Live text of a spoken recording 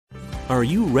Are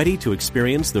you ready to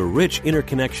experience the rich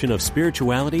interconnection of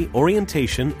spirituality,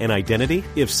 orientation, and identity?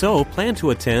 If so, plan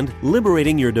to attend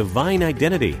Liberating Your Divine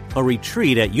Identity, a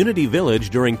retreat at Unity Village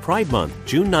during Pride Month,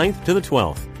 June 9th to the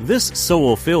 12th. This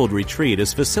soul-filled retreat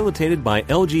is facilitated by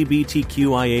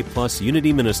LGBTQIA+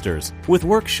 Unity ministers, with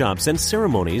workshops and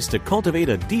ceremonies to cultivate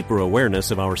a deeper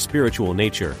awareness of our spiritual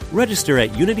nature. Register at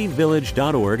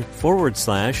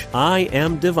unityvillage.org/I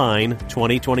Am Divine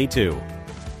 2022.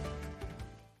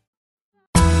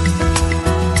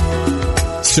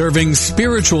 Serving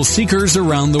spiritual seekers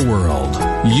around the world.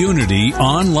 Unity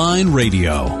Online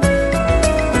Radio.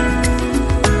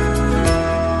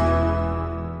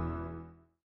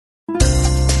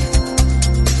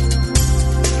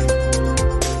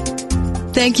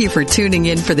 Thank you for tuning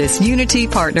in for this Unity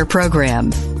Partner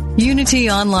Program. Unity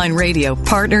Online Radio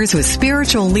partners with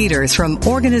spiritual leaders from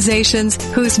organizations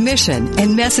whose mission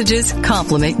and messages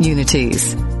complement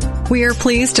Unity's. We are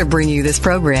pleased to bring you this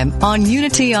program on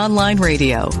Unity Online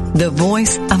Radio, the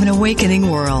voice of an awakening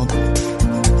world.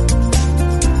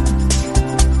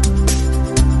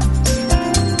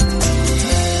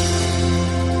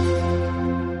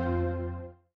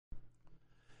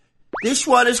 This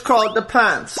one is called The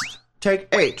Pants. Take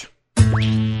 8.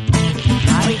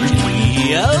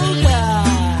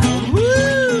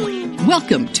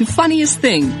 Welcome to Funniest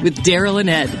Thing with Daryl and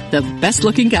Ed, the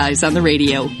best-looking guys on the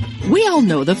radio. We all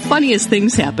know the funniest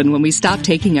things happen when we stop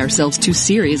taking ourselves too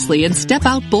seriously and step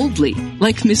out boldly,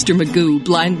 like Mr. Magoo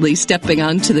blindly stepping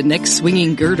onto the next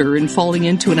swinging girder and falling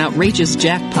into an outrageous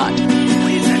jackpot.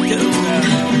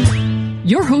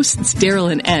 Your hosts,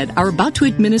 Daryl and Ed, are about to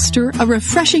administer a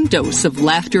refreshing dose of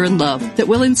laughter and love that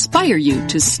will inspire you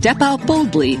to step out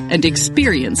boldly and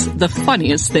experience the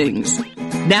funniest things.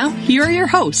 Now, here are your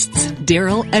hosts,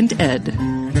 Daryl and Ed.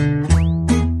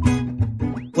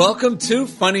 Welcome to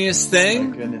Funniest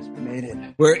Thing. Oh, goodness, we made it.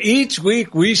 Where each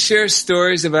week we share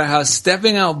stories about how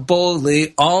stepping out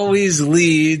boldly always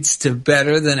leads to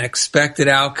better than expected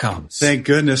outcomes. Thank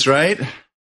goodness, right?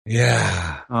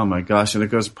 Yeah. Oh my gosh, and it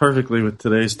goes perfectly with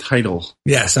today's title.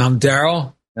 Yes, I'm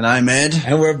Daryl. And I'm Ed.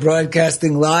 And we're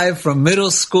broadcasting live from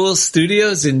Middle School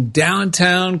Studios in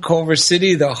downtown Culver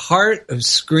City, the heart of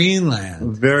Screenland. The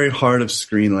very heart of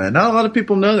Screenland. Not a lot of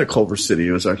people know that Culver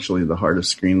City was actually the heart of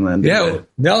Screenland. Yeah,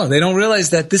 no, they don't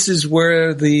realize that this is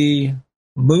where the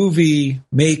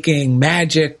movie-making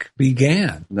magic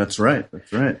began. That's right,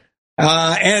 that's right.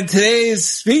 And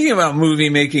speaking about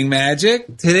movie-making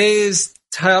magic, today's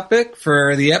topic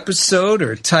for the episode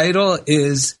or title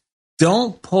is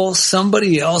Don't Pull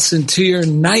Somebody Else into Your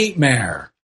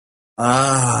Nightmare.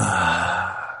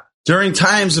 During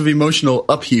times of emotional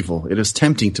upheaval, it is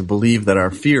tempting to believe that our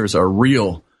fears are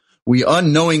real. We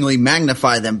unknowingly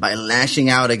magnify them by lashing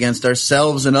out against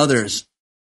ourselves and others.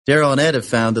 Daryl and Ed have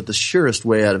found that the surest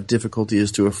way out of difficulty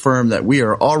is to affirm that we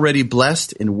are already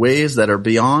blessed in ways that are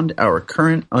beyond our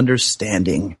current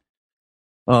understanding.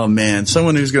 Oh man,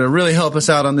 someone who's going to really help us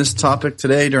out on this topic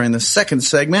today during the second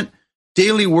segment,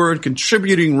 Daily Word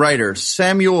contributing writer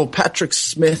Samuel Patrick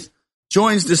Smith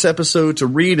joins this episode to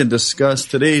read and discuss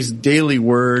today's Daily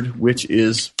Word, which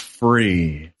is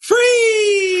free.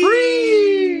 Free!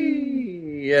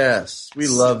 Free! Yes, we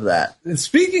love that. And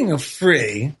speaking of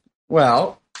free,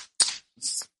 well,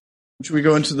 should we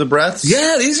go into the breaths?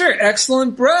 Yeah, these are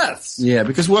excellent breaths. Yeah,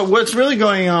 because what's really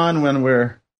going on when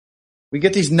we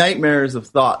get these nightmares of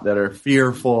thought that are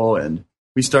fearful and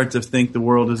we start to think the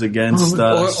world is against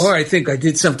us. Or I think I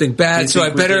did something bad, so I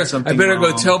better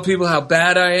go tell people how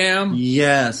bad I am.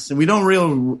 Yes, and we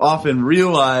don't often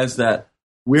realize that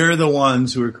we're the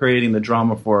ones who are creating the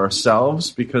drama for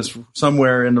ourselves because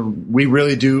somewhere we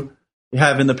really do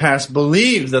have in the past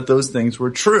believed that those things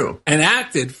were true. And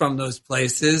acted from those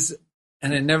places,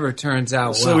 and it never turns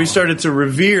out well. So we started to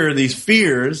revere these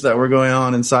fears that were going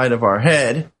on inside of our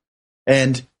head.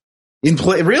 And in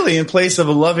place of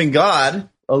a loving God,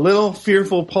 a little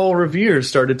fearful Paul Revere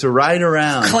started to ride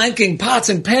around. Clanking pots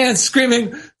and pans,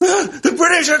 screaming, the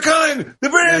British are coming! The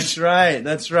British!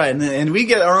 That's right. And we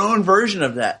get our own version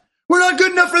of that. We're not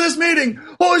good enough for this meeting.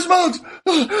 Holy smokes!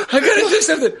 I gotta do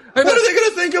something. What are they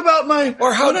gonna think about my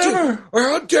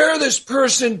how dare this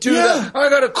person do that? I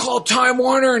gotta call Time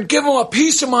Warner and give them a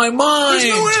piece of my mind.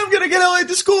 There's no way I'm gonna get late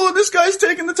to school, and this guy's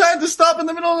taking the time to stop in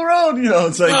the middle of the road. You know,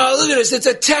 it's like, look at this. It's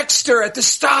a texter at the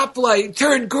stoplight.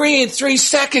 Turned green 3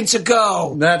 seconds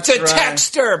ago. It's a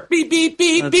texter. Beep beep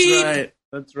beep beep.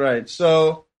 That's right.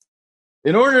 So,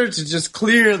 in order to just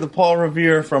clear the Paul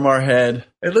Revere from our head,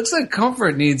 it looks like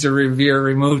Comfort needs a Revere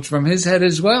removed from his head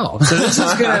as well. So this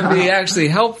is going to be actually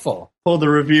helpful. Pull the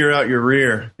Revere out your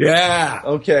rear. Yeah.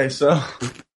 Okay, so, all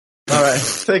right,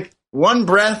 take one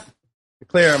breath to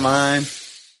clear our mind.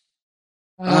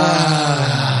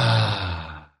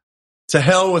 To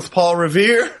hell with Paul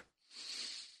Revere.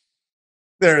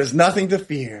 There is nothing to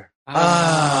fear. To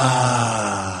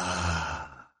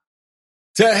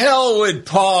hell with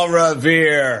Paul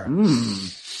Revere.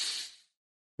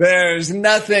 There's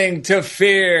nothing to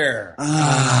fear.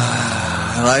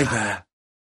 I like that.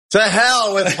 To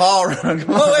hell with Paul Revere.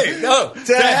 Oh, wait, no.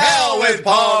 To hell with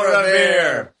Paul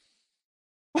Revere.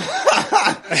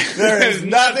 There is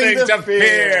nothing to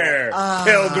fear.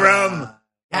 Pilgrim.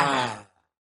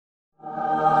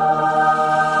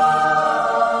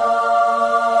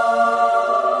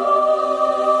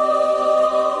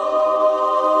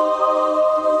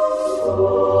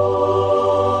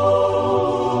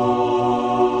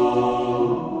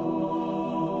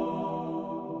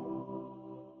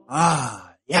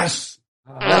 Yes.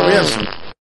 Now we have some.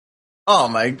 Oh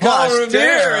my gosh. Paul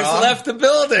Revere has left the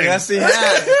building. Yes, he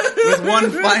has. With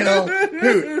one final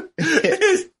hoot.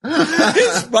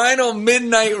 His final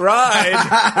midnight ride.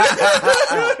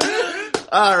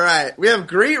 All right. We have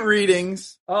great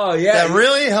readings. Oh, yeah. That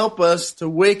really help us to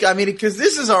wake. I mean, because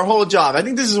this is our whole job. I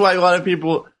think this is why a lot of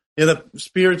people in the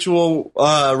spiritual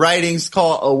writings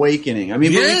call awakening. I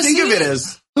mean, but we think of it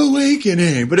as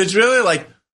awakening, but it's really like,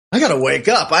 I gotta wake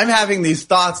up. I'm having these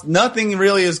thoughts. Nothing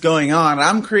really is going on.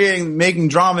 I'm making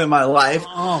drama in my life.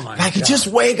 Oh my God. I could just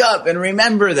wake up and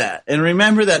remember that. And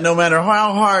remember that no matter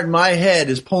how hard my head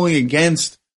is pulling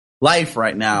against life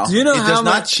right now, do you know it does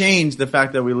not change the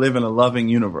fact that we live in a loving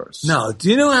universe. No. Do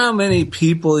you know how many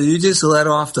people you just let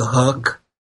off the hook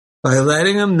by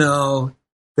letting them know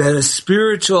that a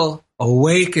spiritual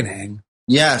awakening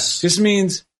just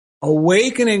means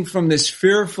awakening from this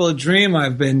fearful dream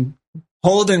I've been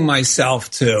holding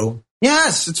myself to.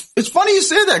 Yes, it's funny you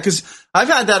say that because I've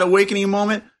had that awakening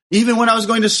moment even when I was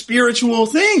going to spiritual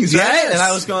things, right? Yes. And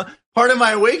I was going, part of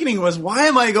my awakening was, why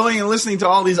am I going and listening to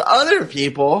all these other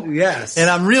people? Yes. And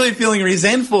I'm really feeling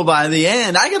resentful by the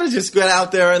end. I got to just get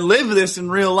out there and live this in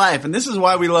real life. And this is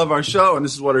why we love our show, and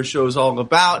this is what our show is all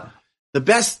about. The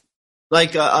best,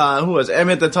 like, who was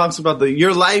Emmett that talks about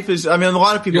your life is, I mean, a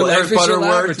lot of people, Eric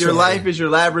Butterworth, your life is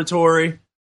your laboratory.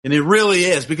 And it really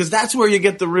is, because that's where you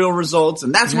get the real results,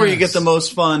 and that's where you get the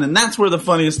most fun, and that's where the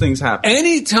funniest things happen.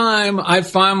 Anytime I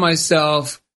find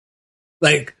myself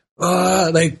like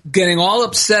getting all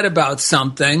upset about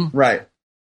something, right,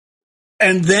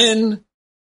 and then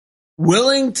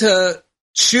willing to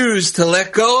choose to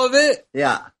let go of it,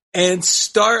 and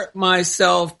start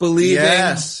myself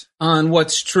believing on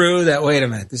what's true, that, wait a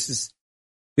minute, this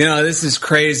is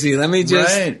crazy. Let me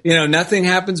just, nothing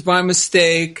happens by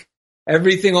mistake.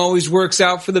 Everything always works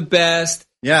out for the best.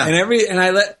 Yeah.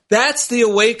 And that's the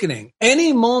awakening.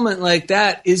 Any moment like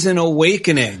that is an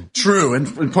awakening. True.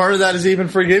 And part of that is even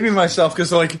forgiving myself,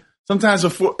 because like sometimes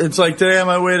before, it's like today on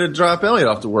my way to drop Elliot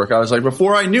off to work, I was like,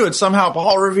 before I knew it, somehow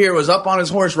Paul Revere was up on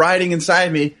his horse riding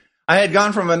inside me. I had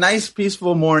gone from a nice,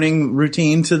 peaceful morning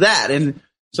routine to that. And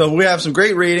so we have some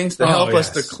great readings to help us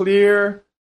to clear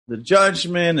the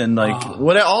judgment and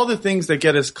all the things that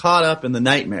get us caught up in the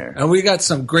nightmare. And we got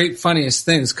some great funniest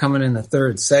things coming in the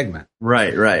third segment.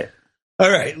 Right. All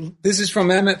right. This is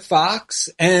from Emmett Fox.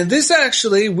 And this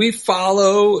actually we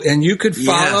follow, and you could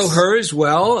follow her as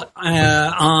well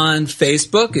on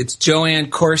Facebook. It's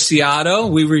Joanne Corsiato.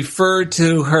 We refer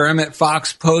to her Emmett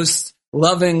Fox post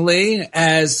lovingly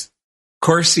as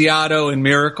Corsiato and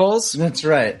Miracles. That's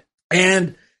right.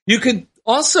 And you could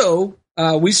also...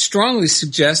 we strongly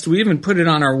suggest, we even put it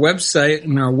on our website,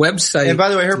 And by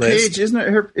the way, her page, isn't it?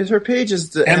 Her page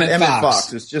is Emmett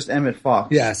Fox. It's just Emmett Fox.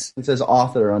 Yes. It says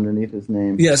author underneath his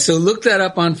name. Yeah, so look that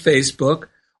up on Facebook.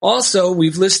 Also,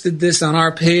 we've listed this on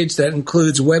our page that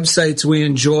includes websites we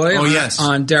enjoy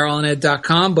on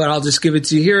DarylAndEd.com, but I'll just give it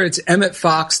to you here. It's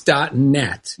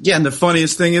EmmettFox.net. Yeah, and the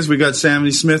funniest thing is we got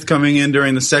Sammy Smith coming in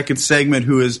during the second segment,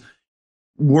 who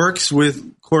works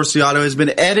with Corsiato, has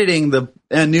been editing the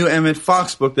new Emmett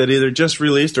Fox book that either just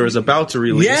released or is about to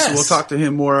release. Yes. So we'll talk to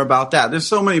him more about that. There's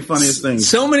so many funniest things.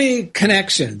 So many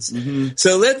connections. Mm-hmm.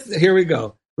 So here we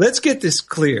go. Let's get this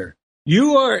clear.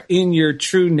 You are in your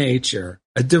true nature,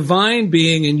 a divine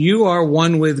being, and you are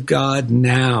one with God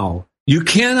now. You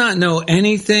cannot know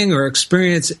anything or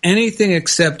experience anything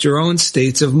except your own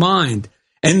states of mind.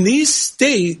 And these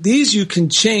you can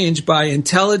change by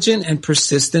intelligent and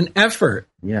persistent effort.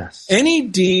 Yes. Any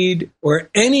deed or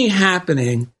any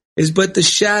happening is but the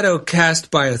shadow cast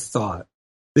by a thought.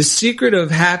 The secret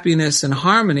of happiness and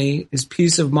harmony is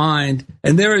peace of mind,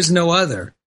 and there is no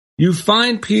other. You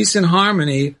find peace and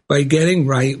harmony by getting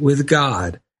right with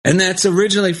God. And that's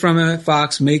originally from Emmett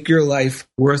Fox, Make Your Life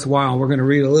Worthwhile. We're going to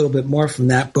read a little bit more from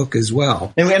that book as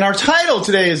well. And our title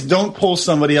today is Don't Pull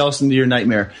Somebody Else into Your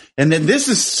Nightmare. And then this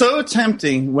is so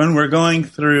tempting when we're going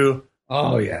through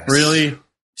really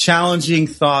challenging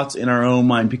thoughts in our own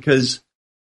mind, because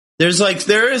there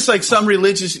is some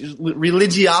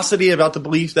religiosity about the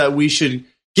belief that we should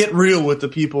get real with the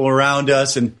people around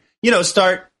us and,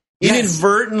 start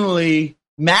inadvertently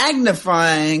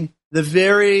magnifying the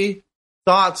very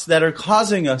thoughts that are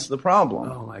causing us the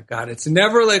problem. Oh, my God. It's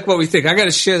never like what we think. I got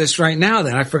to share this right now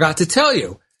then. I forgot to tell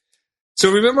you.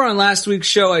 So remember on last week's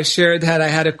show, I shared that I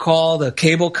had to call the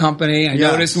cable company. I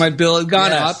noticed my bill had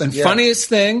gone up. And funniest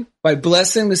thing, by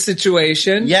blessing the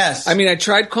situation. Yes. I mean, I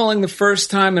tried calling the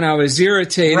first time and I was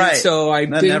irritated. Right. So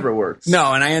that never works.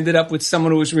 No, and I ended up with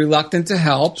someone who was reluctant to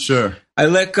help. Sure. I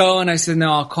let go and I said,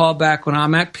 no, I'll call back when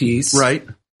I'm at peace. Right.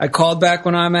 I called back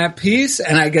when I'm at peace,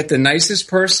 and I get the nicest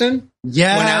person.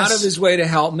 Yes. Went out of his way to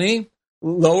help me,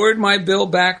 lowered my bill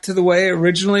back to the way it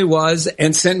originally was,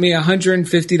 and sent me a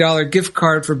 $150 gift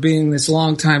card for being this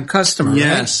longtime customer.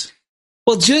 Yes. Right?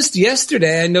 Well, just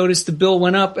yesterday, I noticed the bill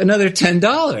went up another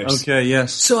 $10. Okay,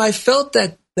 yes. So I felt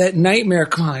that nightmare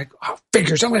come on, like,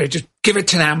 figures, I'm going to just give it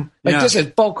to them. This is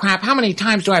bull crap. How many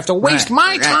times do I have to waste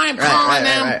my time calling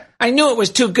them? Right. I knew it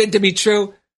was too good to be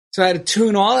true. So I had to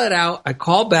tune all that out. I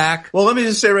called back. Well, let me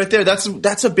just say right there,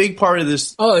 that's a big part of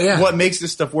this. Oh, yeah. What makes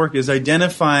this stuff work is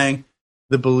identifying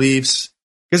the beliefs.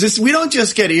 Because we don't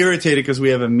just get irritated because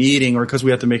we have a meeting or because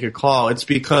we have to make a call. It's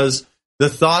because the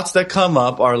thoughts that come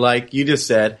up are like you just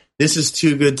said, this is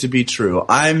too good to be true.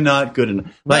 I'm not good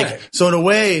enough. So in a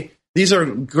way, these are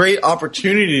great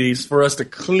opportunities for us to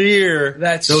clear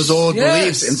those old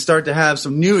beliefs and start to have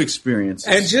some new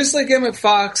experiences. And just like Emmett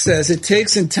Fox says, it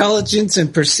takes intelligence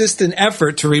and persistent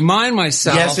effort to remind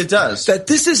myself yes, it does. That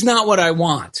this is not what I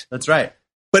want. That's right.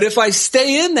 But if I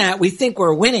stay in that, we think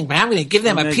we're winning, but I'm going to give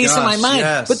them a piece of my mind.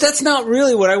 Yes. But that's not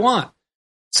really what I want.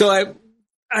 So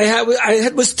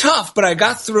I was tough, but I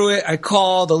got through it. I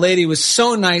called. The lady was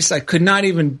so nice. I could not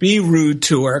even be rude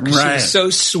to her because she was so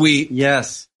sweet.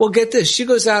 Yes. Well, get this. She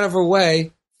goes out of her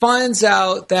way, finds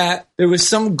out that there was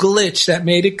some glitch that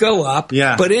made it go up.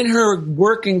 Yeah. But in her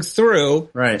working through,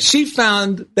 she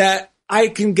found that I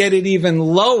can get it even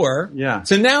lower. Yeah.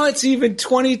 So now it's even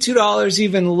 $22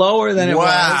 even lower than it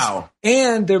was.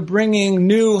 And they're bringing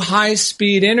new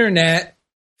high-speed internet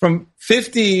from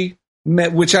 50,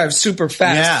 which I have super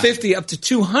fast, 50 up to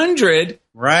 200.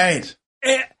 Right.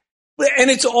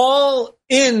 And it's all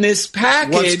in this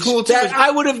package that I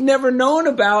would have never known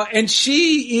about. And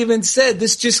she even said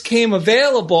this just came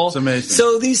available. It's amazing.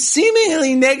 So these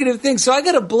seemingly negative things. So I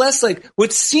got to bless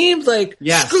what seemed like,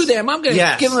 screw them. I'm going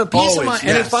to give them a piece of mind.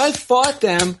 And if I fought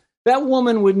them, that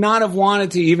woman would not have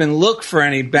wanted to even look for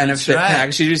any benefit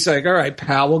package. She's just like, all right,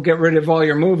 pal, we'll get rid of all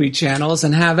your movie channels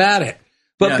and have at it.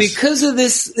 But because of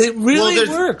this, it really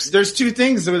works. There's two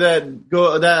things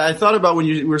that I thought about when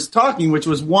you were talking, which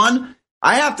was one,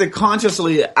 I have to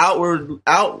consciously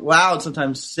out loud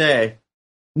sometimes say,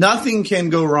 nothing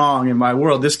can go wrong in my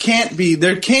world. There can't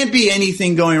be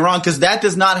anything going wrong because that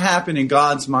does not happen in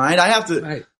God's mind. I have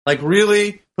to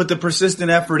really put the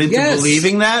persistent effort into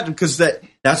believing that because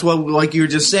that's what, like you were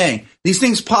just saying, these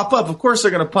things pop up. Of course, they're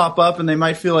going to pop up and they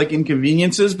might feel like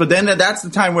inconveniences, but then that's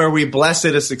the time where we bless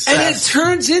it as success. And it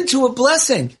turns into a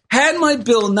blessing. Had my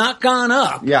bill not gone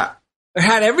up,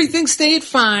 had everything stayed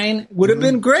fine, would have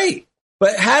been great.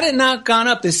 But had it not gone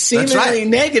up, this seemingly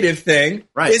negative thing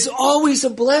is always a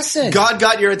blessing. God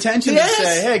got your attention to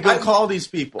say, hey, go call these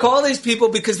people. Call these people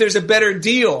because there's a better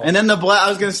deal. And then I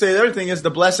was going to say the other thing is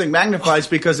the blessing magnifies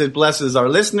because it blesses our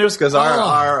listeners because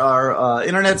our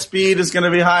internet speed is going to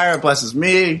be higher. It blesses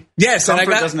me. Yes. Comfort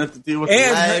doesn't have to deal with the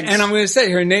lags. And I'm going to say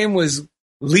her name was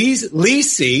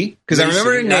Lisi, because I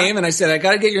remember her name, and I said, I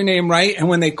got to get your name right. And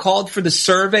when they called for the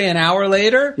survey an hour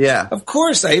later, of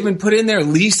course, I even put in there,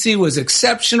 Lisi was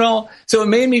exceptional. So it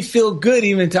made me feel good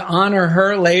even to honor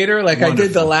her later, like I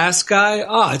did the last guy.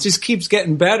 Oh, it just keeps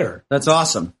getting better. That's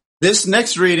awesome. This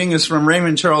next reading is from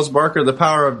Raymond Charles Barker, The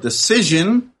Power of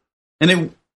Decision, and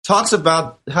it talks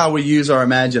about how we use our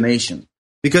imagination.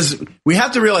 Because we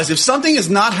have to realize if something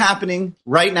is not happening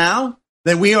right now,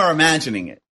 then we are imagining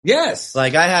it. Yes.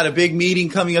 Like I had a big meeting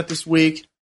coming up this week.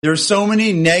 There are so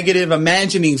many negative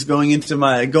imaginings going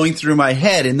through my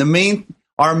head. And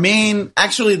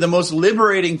actually the most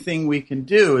liberating thing we can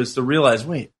do is to realize,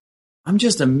 wait, I'm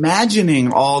just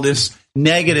imagining all this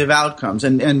negative outcomes.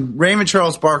 And Raymond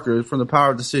Charles Barker from The Power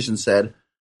of Decision said,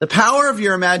 the power of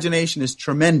your imagination is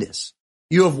tremendous.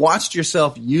 You have watched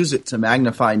yourself use it to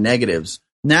magnify negatives.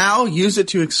 Now use it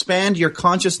to expand your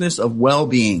consciousness of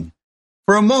well-being.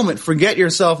 For a moment, forget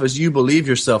yourself as you believe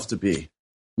yourself to be.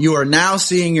 You are now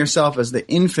seeing yourself as the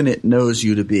infinite knows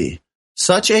you to be.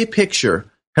 Such a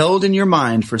picture, held in your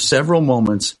mind for several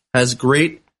moments, has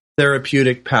great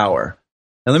therapeutic power.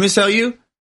 And let me tell you,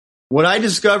 what I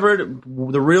discovered,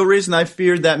 the real reason I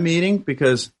feared that meeting,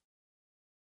 because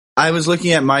I was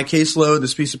looking at my caseload,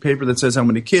 this piece of paper that says how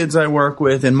many kids I work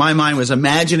with, and my mind was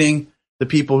imagining the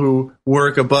people who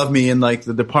work above me in like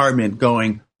the department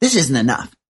going, this isn't enough.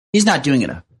 He's not doing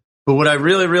enough. But what I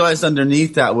really realized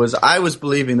underneath that was I was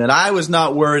believing that I was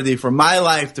not worthy for my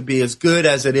life to be as good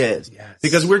as it is. Yes.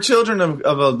 Because we're children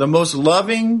of the most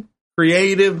loving,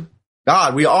 creative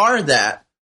God. We are that.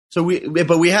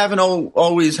 But we haven't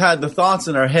always had the thoughts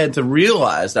in our head to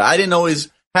realize that. I didn't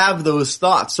always have those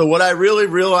thoughts. So what I really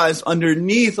realized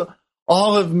underneath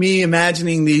all of me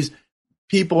imagining these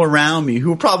people around me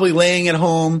who were probably laying at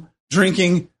home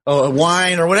drinking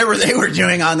wine or whatever they were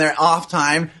doing on their off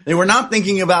time. They were not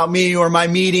thinking about me or my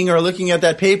meeting or looking at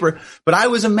that paper, but I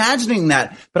was imagining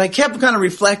that. But I kept kind of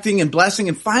reflecting and blessing,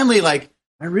 and finally, I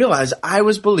realized I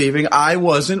was believing I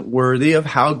wasn't worthy of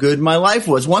how good my life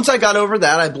was. Once I got over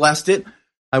that, I blessed it.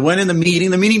 I went in the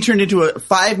meeting. The meeting turned into a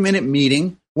 5-minute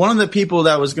meeting. One of the people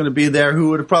that was going to be there, who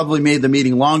would have probably made the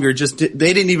meeting longer,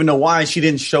 they didn't even know why she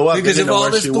didn't show up. Because of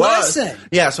all this blessing.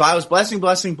 Yeah, so I was blessing.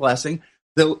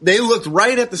 They looked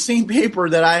right at the same paper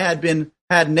that I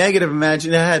had negative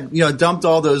imagination. I had, dumped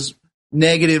all those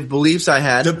negative beliefs I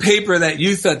had. The paper that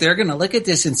you thought they're going to look at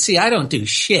this and see, I don't do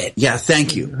shit. Yeah,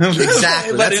 thank you.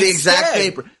 Exactly. That's the exact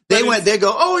paper. They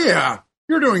go, oh yeah,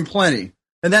 you're doing plenty.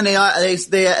 And then they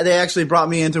actually brought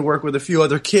me in to work with a few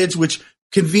other kids, which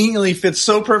conveniently fits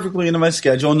so perfectly into my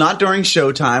schedule, not during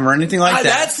showtime or anything like that.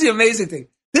 That's the amazing thing.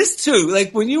 This too,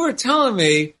 when you were telling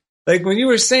me, when you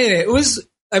were saying it was,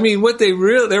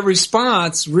 their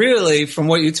response really from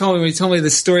what you told me when you told me the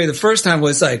story the first time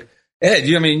was like, Ed,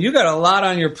 you got a lot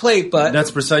on your plate, but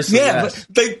that's precisely yes.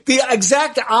 But the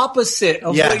exact opposite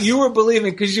of what you were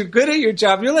believing, because you're good at your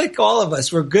job. You're like all of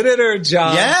us. We're good at our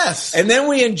job. Yes. And then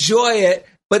we enjoy it.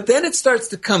 But then it starts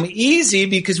to come easy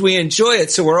because we enjoy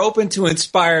it. So we're open to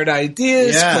inspired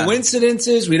ideas,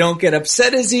 coincidences. We don't get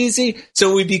upset as easy.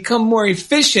 So we become more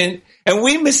efficient. And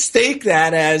we mistake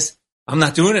that as, I'm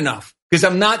not doing enough because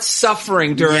I'm not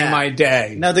suffering during my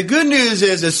day. Now, the good news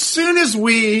is as soon as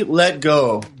we let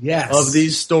go of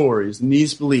these stories and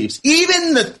these beliefs,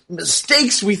 even the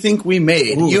mistakes we think we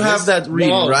made, have that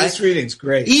reading, right? This reading's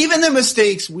great. Even the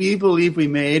mistakes we believe we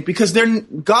made, because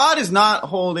God is not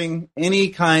holding any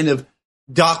kind of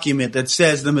document that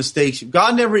says the mistakes.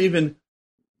 God never even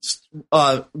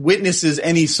witnesses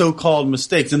any so-called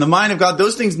mistakes. In the mind of God,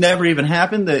 those things never even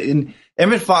happened.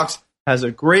 Emmett Fox has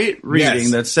a great reading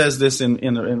that says this in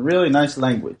really nice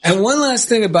language. And one last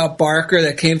thing about Barker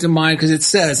that came to mind, because it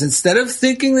says, instead of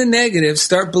thinking the negative,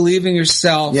 start believing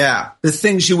yourself the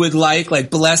things you would like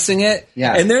blessing it.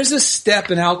 Yeah. And there's a step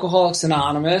in Alcoholics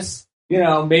Anonymous,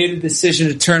 made a decision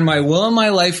to turn my will and my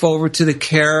life over to the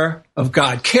care of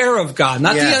God. Care of God,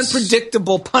 not the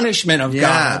unpredictable punishment of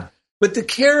God, but the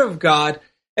care of God.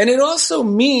 And it also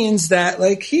means that,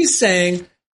 he's saying,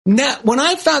 now, when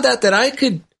I found out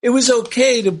that it was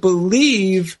okay to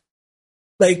believe,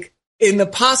 in the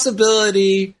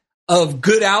possibility of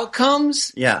good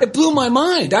outcomes. Yeah. It blew my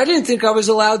mind. I didn't think I was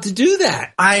allowed to do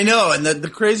that. I know. And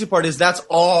the crazy part is that's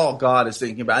all God is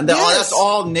thinking about. And that's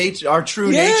all nature. Our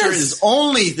true nature is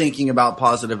only thinking about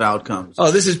positive outcomes. Oh,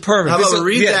 this is perfect. How about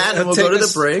we read that and we'll go to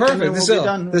the break. Perfect. And then we'll be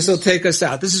done. This will take us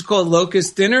out. This is called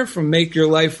Locust Dinner from Make Your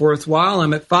Life Worthwhile.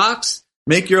 I'm at Fox.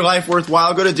 Make Your Life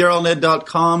Worthwhile. Go to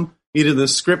DarylNed.com. Either the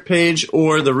script page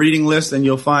or the reading list, and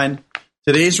you'll find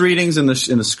today's readings in the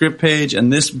script page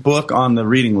and this book on the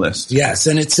reading list. Yes,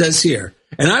 and it says here,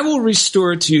 and I will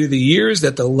restore to you the years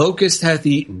that the locust hath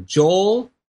eaten.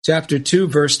 Joel chapter 2,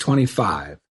 verse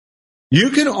 25. You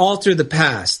can alter the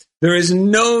past. There is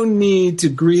no need to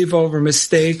grieve over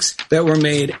mistakes that were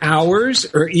made hours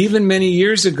or even many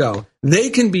years ago. They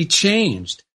can be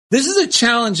changed. This is a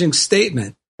challenging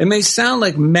statement. It may sound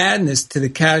like madness to the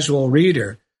casual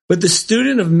reader, but the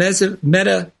student of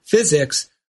metaphysics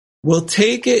will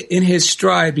take it in his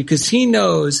stride because he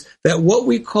knows that what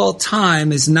we call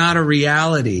time is not a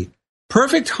reality.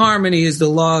 Perfect harmony is the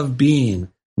law of being.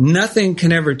 Nothing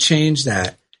can ever change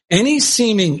that. Any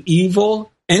seeming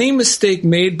evil, any mistake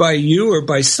made by you or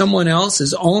by someone else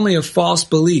is only a false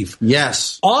belief.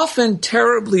 Yes. Often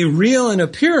terribly real in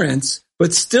appearance,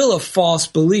 but still a false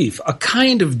belief, a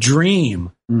kind of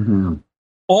dream. Mm-hmm.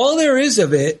 All there is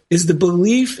of it is the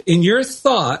belief in your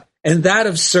thought and that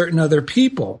of certain other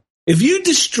people. If you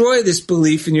destroy this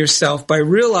belief in yourself by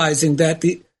realizing that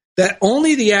that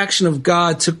only the action of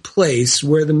God took place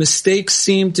where the mistakes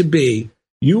seem to be,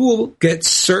 you will get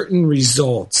certain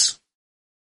results.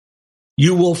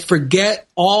 You will forget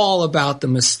all about the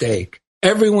mistake.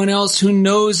 Everyone else who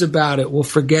knows about it will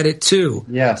forget it too.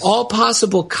 Yes. All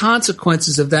possible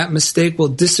consequences of that mistake will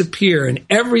disappear, and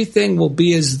everything will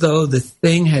be as though the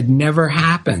thing had never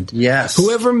happened. Yes.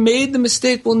 Whoever made the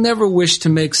mistake will never wish to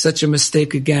make such a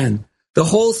mistake again. The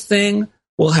whole thing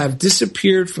will have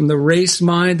disappeared from the race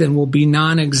mind and will be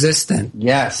non-existent.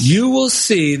 Yes. You will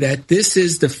see that this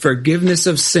is the forgiveness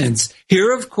of sins.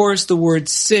 Here, of course, the word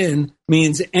sin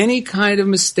means any kind of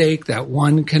mistake that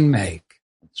one can make.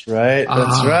 That's right.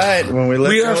 That's right. When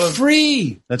we are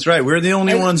free. That's right. We're the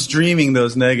only ones dreaming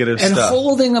those negative and stuff.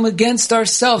 holding them against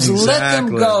ourselves. Exactly. Let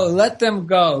them go. Let them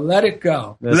go. Let it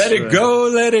go. That's let right. it go.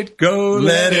 Let it go.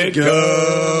 Let it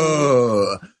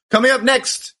go. Coming up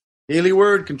next, Daily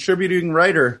Word contributing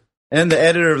writer and the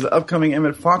editor of the upcoming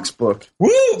Emmett Fox book,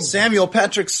 Woo! Samuel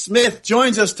Patrick Smith,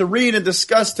 joins us to read and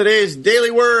discuss today's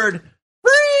Daily Word.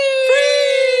 Free!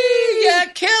 You're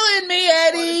killing me,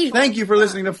 Eddie. Thank you for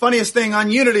listening to Funniest Thing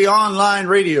on Unity Online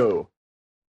Radio.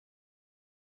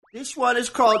 This one is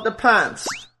called The Pants.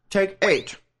 Take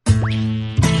 8.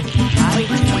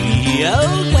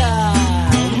 Yoga!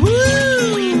 Woo!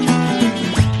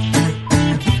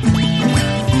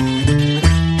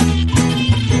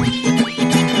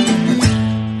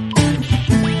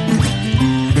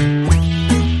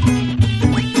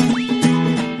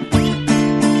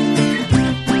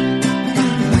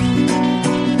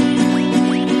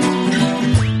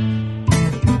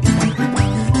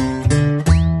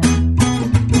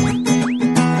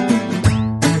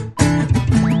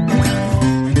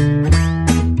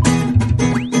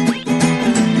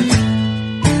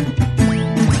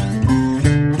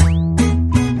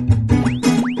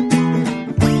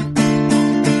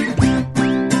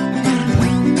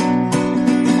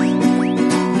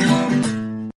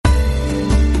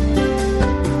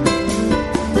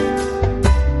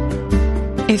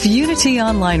 If Unity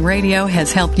Online Radio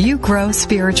has helped you grow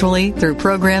spiritually through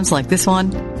programs like this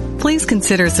one, please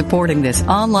consider supporting this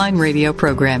online radio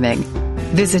programming.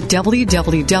 Visit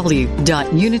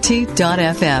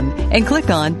www.unity.fm and click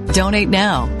on Donate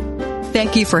Now.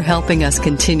 Thank you for helping us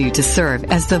continue to serve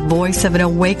as the voice of an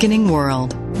awakening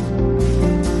world.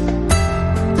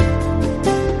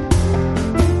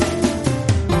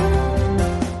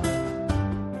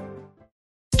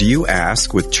 Do you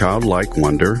ask with childlike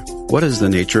wonder, what is the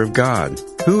nature of God?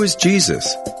 Who is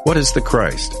Jesus? What is the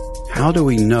Christ? How do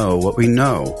we know what we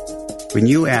know? When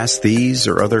you ask these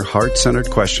or other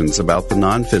heart-centered questions about the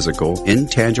non-physical,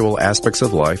 intangible aspects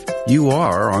of life, you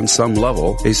are, on some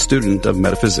level, a student of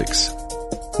metaphysics.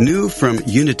 New from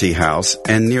Unity House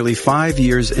and nearly 5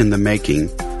 years in the making,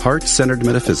 Heart-Centered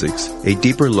Metaphysics, a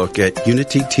deeper look at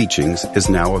Unity teachings, is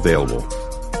now available.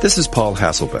 This is Paul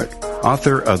Hasselbeck,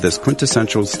 author of this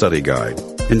quintessential study guide.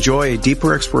 Enjoy a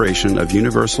deeper exploration of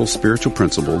universal spiritual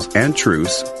principles and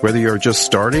truths, whether you're just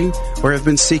starting or have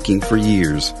been seeking for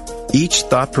years. Each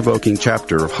thought-provoking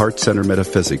chapter of Heart-Centered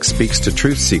Metaphysics speaks to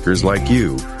truth seekers like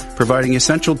you, providing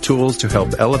essential tools to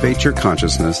help elevate your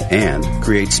consciousness and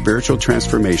create spiritual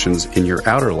transformations in your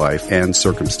outer life and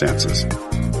circumstances.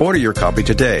 Order your copy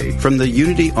today from the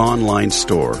Unity Online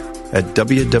Store at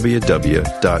www.unity.org.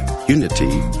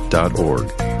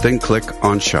 Then click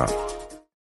on Shop.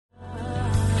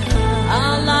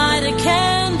 I'll light a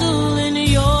candle in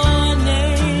your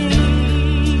name.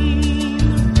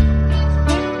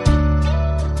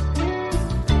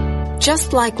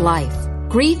 Just like life,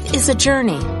 grief is a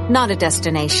journey, not a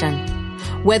destination.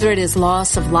 Whether it is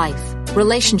loss of life,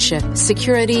 relationship,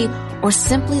 security, or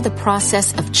simply the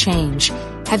process of change,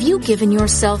 have you given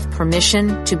yourself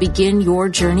permission to begin your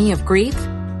journey of grief?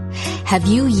 Have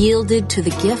you yielded to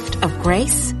the gift of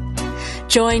grace?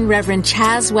 Join Reverend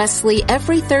Chaz Wesley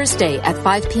every Thursday at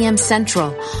 5 p.m.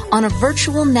 Central on a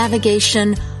virtual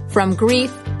navigation from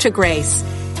grief to grace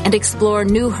and explore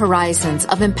new horizons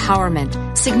of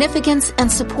empowerment, significance, and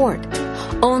support.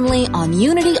 Only on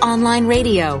Unity Online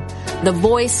Radio, the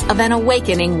voice of an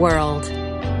awakening world.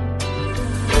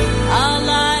 I'll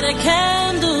light a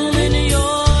candle in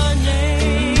your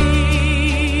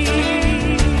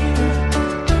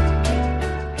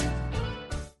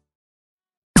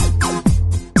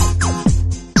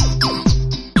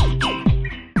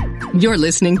You're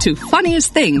listening to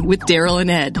Funniest Thing with Daryl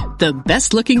and Ed, the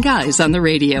best-looking guys on the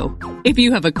radio. If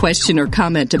you have a question or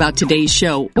comment about today's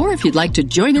show, or if you'd like to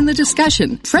join in the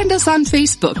discussion, friend us on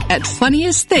Facebook at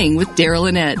Funniest Thing with Daryl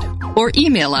and Ed, or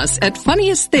email us at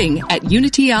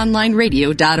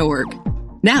funniestthing@unityonlineradio.org.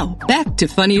 Now, back to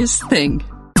Funniest Thing.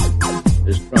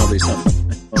 There's probably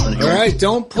something out All here. right,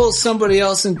 don't pull somebody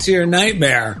else into your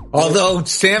nightmare. Although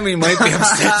Sammy might be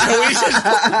upset, so we should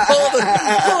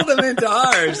pull them into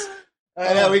ours.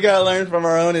 I know, we gotta learn from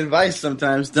our own advice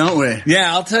sometimes, don't we?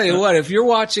 Yeah, I'll tell you what, if you're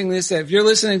watching this, if you're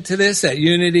listening to this at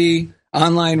Unity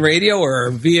Online Radio or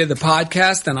via the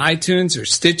podcast on iTunes or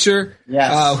Stitcher,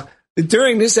 Yes.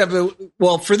 During this episode,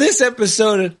 well, for this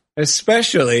episode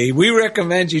especially, we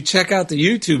recommend you check out the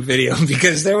YouTube video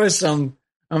because there was some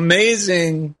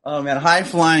amazing,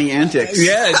 high-flying antics.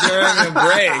 Yeah, during a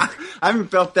break. I haven't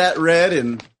felt that red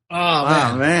in,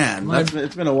 man.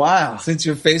 It's been a while. Since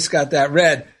your face got that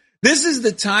red. This is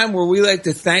the time where we like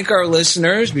to thank our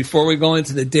listeners before we go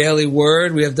into the Daily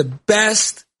Word. We have the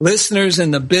best listeners in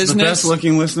the business. The best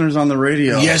looking listeners on the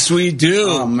radio. Yes, we do.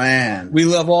 Oh, man. We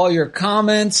love all your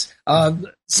comments.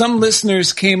 Some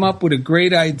listeners came up with a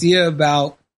great idea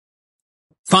about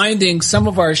finding some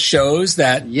of our shows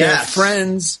that their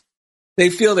friends, they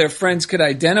feel their friends could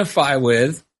identify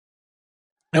with.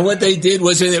 And what they did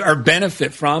was, or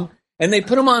benefit from, and they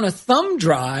put them on a thumb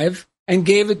drive and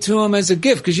gave it to them as a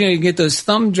gift. Because, you get those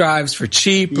thumb drives for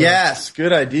cheap. Yes,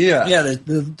 good idea. Yeah,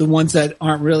 the ones that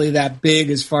aren't really that big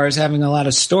as far as having a lot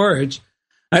of storage.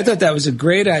 I thought that was a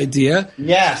great idea.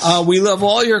 Yes. We love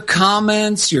all your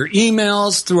comments, your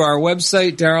emails through our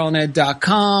website,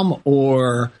 DarylandEd.com,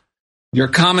 or your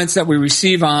comments that we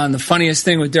receive on the Funniest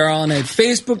Thing with Daryl and Ed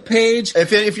Facebook page.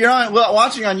 If you're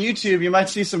watching on YouTube, you might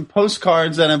see some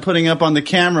postcards that I'm putting up on the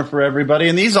camera for everybody.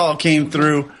 And these all came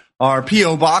through our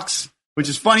P.O. Box, which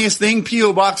is Funniest Thing,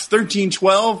 P.O. Box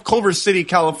 1312, Culver City,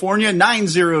 California,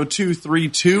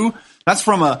 90232. That's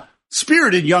from a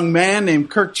spirited young man named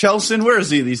Kirk Chelson. Where is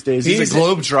he these days? He's a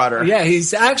globetrotter. Yeah,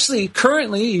 he's actually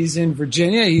he's in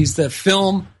Virginia. He's the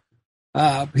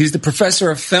he's the professor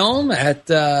of film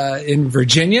in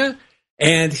Virginia.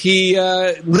 And he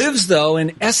lives, though,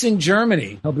 in Essen,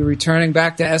 Germany. He'll be returning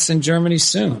back to Essen, Germany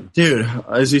soon. Dude,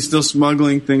 is he still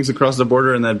smuggling things across the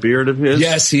border in that beard of his?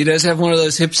 Yes, he does have one of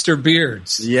those hipster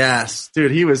beards. Yes. Dude,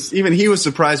 he was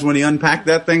surprised when he unpacked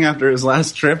that thing after his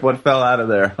last trip, what fell out of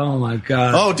there. Oh, my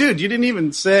God. Oh, dude, you didn't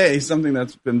even say something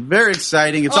that's been very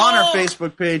exciting. It's on our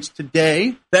Facebook page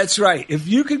today. That's right. If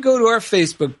you could go to our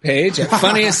Facebook page at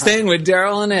Funniest Thing with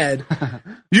Daryl and Ed,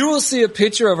 you will see a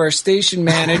picture of our station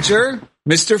manager,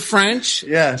 Mr. French.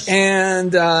 Yes.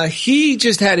 And he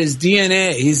just had his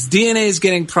DNA. His DNA is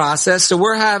getting processed. So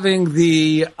we're having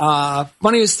the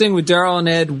Funniest Thing with Daryl and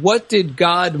Ed, What Did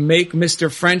God Make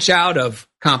Mr. French Out Of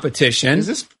competition.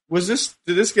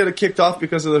 Did this get kicked off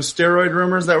because of those steroid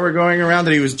rumors that were going around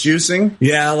that he was juicing?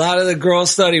 Yeah, a lot of the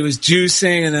girls thought he was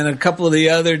juicing, and then a couple of the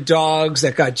other dogs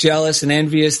that got jealous and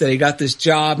envious that he got this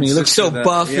job, and he looked so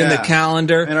buff in the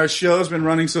calendar. And our show's been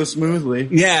running so smoothly.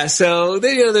 Yeah, so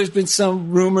there's been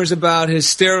some rumors about his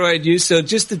steroid use. So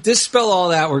just to dispel all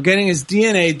that, we're getting his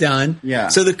DNA done. Yeah.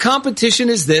 So the competition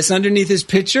is this. Underneath his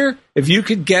picture, if you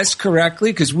could guess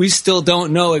correctly, because we still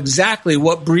don't know exactly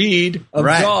what breed of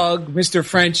dog Mr.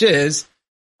 French is,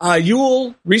 you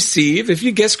will receive, if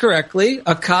you guess correctly,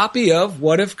 a copy of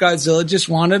What If Godzilla Just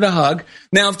Wanted a Hug.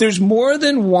 Now, if there's more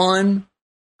than one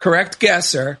correct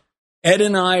guesser, Ed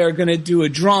and I are going to do a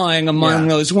drawing among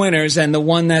those winners, and the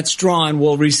one that's drawn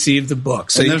will receive the book.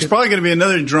 So and there's probably going to be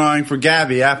another drawing for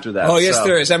Gabby after that. Oh, yes,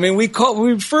 there is. I mean, we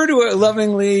refer to it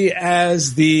lovingly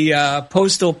as the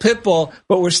postal pit bull,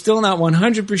 but we're still not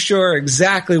 100% sure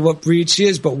exactly what breed she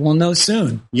is, but we'll know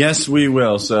soon. Yes, we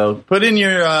will. So put in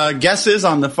your guesses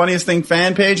on the Funniest Thing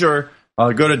fan page, or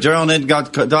go to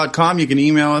DarylandEd.com. You can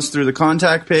email us through the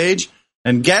contact page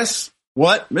and guess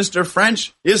what Mr.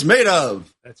 French is made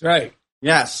of. That's right.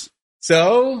 Yes.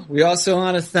 So we also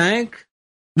want to thank,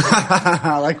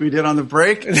 like we did on the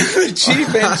break, the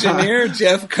chief engineer,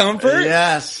 Jeff Comfort.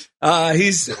 Yes.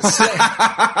 He's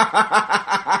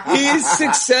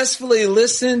successfully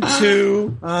listened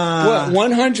to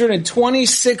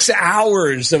 126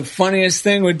 hours of Funniest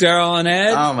Thing with Daryl and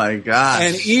Ed. Oh my gosh.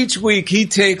 And each week he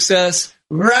takes us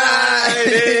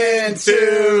right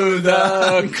into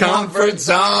the comfort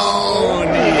zone.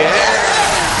 Yeah.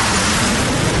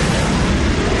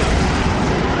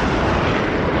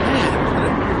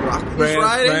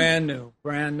 Brand new.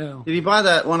 Did he buy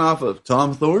that one off of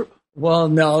Tom Thorpe? Well,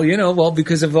 no,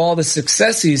 because of all the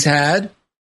success he's had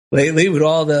lately with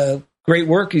all the great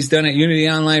work he's done at Unity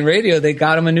Online Radio, they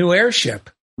got him a new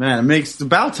airship. Man, it's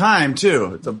about time,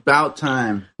 too. It's about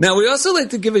time. Now, we also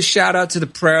like to give a shout-out to the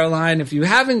prayer line. If you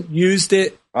haven't used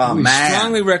it, we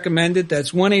strongly recommend it. That's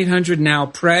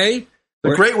 1-800-NOW-PRAY.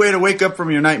 A great way to wake up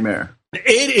from your nightmare.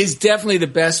 It is definitely the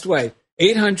best way.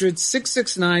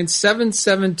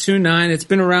 800-669-7729. It's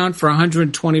been around for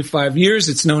 125 years.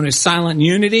 It's known as Silent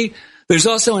Unity. There's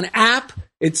also an app.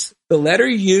 It's the letter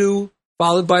U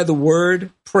followed by the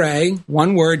word pray,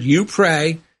 one word, you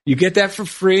pray. You get that for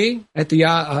free at the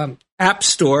App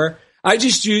Store. I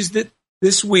just used it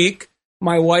this week.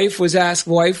 My wife,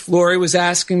 Lori, was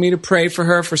asking me to pray for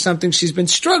her for something she's been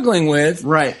struggling with.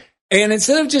 Right. And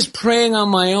instead of just praying on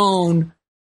my own,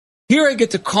 here I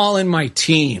get to call in my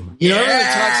team. You know, everyone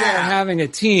talks about having a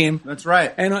team. That's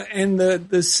right. And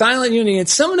the Silent Unity,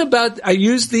 it's something about, I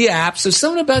use the app, so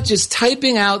something about just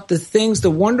typing out the things,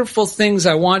 the wonderful things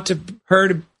I want her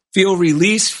to feel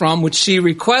released from, which she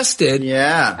requested.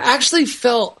 Yeah. Actually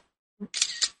felt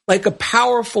like a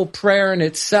powerful prayer in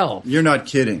itself. You're not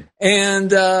kidding. And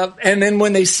then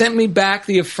when they sent me back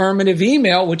the affirmative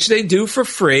email, which they do for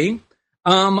free,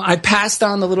 I passed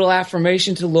on the little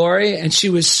affirmation to Lori, and she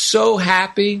was so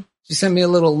happy. She sent me a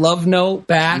little love note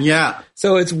back. Yeah.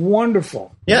 So it's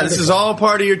wonderful. Yeah, wonderful. This is all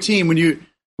part of your team. We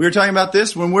were talking about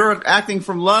this. When we're acting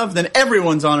from love, then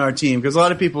everyone's on our team, because a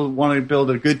lot of people want to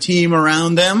build a good team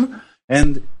around them.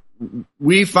 And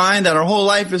we find that our whole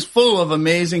life is full of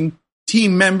amazing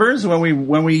team members when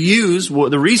we use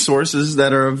the resources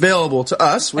that are available to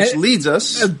us, which leads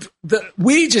us.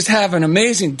 We just have an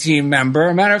amazing team member.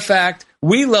 As a matter of fact,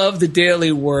 we love the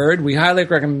Daily Word. We highly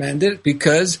recommend it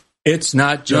because it's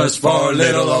not just for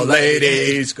little old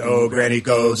ladies. Go, Granny,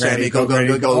 go, Sammy, go,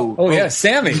 go, go. Oh, yeah,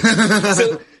 Sammy.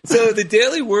 So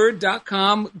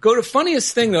thedailyword.com. Go to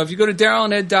funniest thing, though. If you go to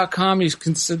DarylAndEd.com, you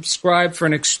can subscribe for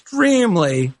an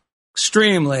extremely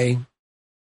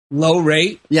low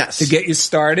rate to get you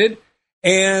started.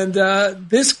 And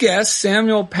this guest,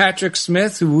 Samuel Patrick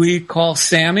Smith, who we call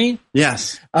Sammy,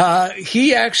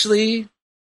 he actually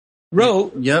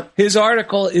wrote his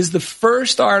article is the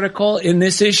first article in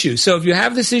this issue. So if you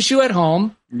have this issue at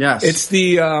home, it's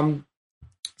the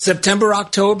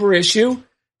September-October issue.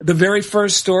 The very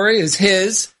first story is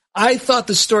his. I thought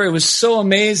the story was so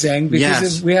amazing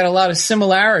because we had a lot of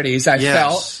similarities, I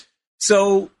felt.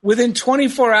 So within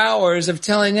 24 hours of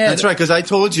telling Ed. That's right, because I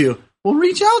told you, well,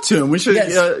 reach out to him. We should. I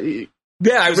read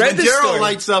the story. Daryl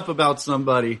lights up about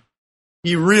somebody.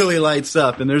 He really lights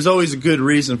up, and there's always a good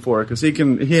reason for it, because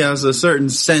he has a certain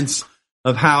sense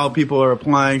of how people are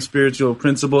applying spiritual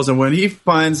principles. And when he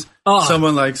finds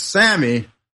someone like Sammy,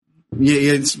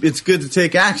 it's good to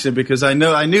take action, because I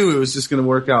knew it was just going to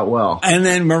work out well. And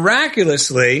then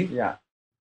miraculously,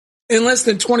 in less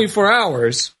than 24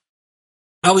 hours,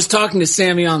 I was talking to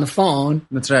Sammy on the phone.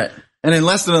 That's right. And in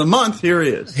less than a month, here he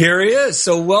is.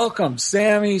 So welcome,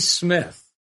 Sammy Smith.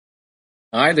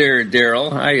 Hi there,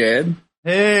 Daryl. Hi, Ed.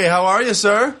 Hey, how are you,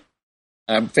 sir?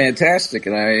 I'm fantastic,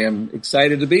 and I am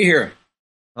excited to be here.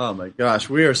 Oh, my gosh.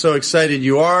 We are so excited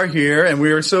you are here, and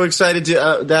we are so excited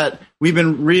that we've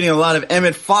been reading a lot of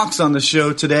Emmett Fox on the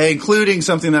show today, including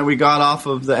something that we got off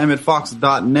of the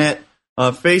EmmettFox.net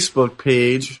Facebook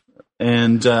page.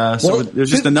 And so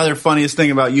there's just another funniest thing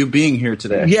about you being here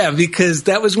today. Yeah, because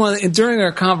that was during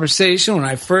our conversation when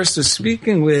I first was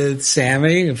speaking with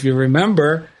Sammy, if you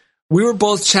remember, we were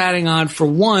both chatting on, for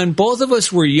one, both of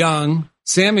us were young.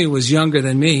 Sammy was younger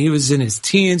than me. He was in his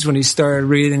teens when he started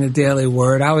reading the Daily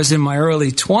Word. I was in my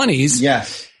early 20s.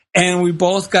 Yes. And we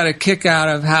both got a kick out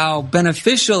of how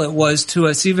beneficial it was to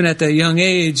us, even at that young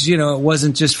age. You know, it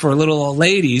wasn't just for little old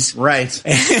ladies. Right.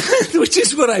 Which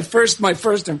is what my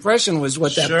first impression was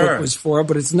what that book was for,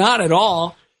 but it's not at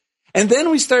all. And then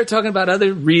we started talking about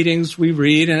other readings we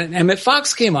read, and Emmett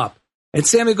Fox came up. And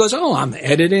Sammy goes, I'm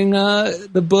editing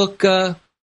the book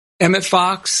Emmett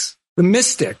Fox, The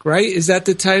Mystic, right? Is that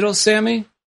the title, Sammy?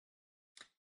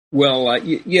 Well,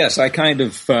 yes, I kind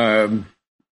of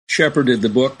shepherded the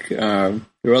book. There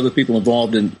are other people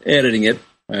involved in editing it,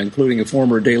 including a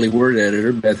former Daily Word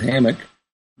editor, Beth Hammock.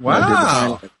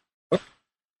 Wow.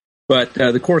 But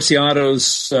the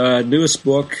Corsiato's newest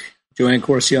book, Joanne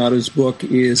Corsiato's book,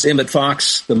 is Emmett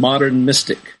Fox, The Modern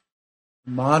Mystic.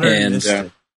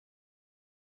 Mystic.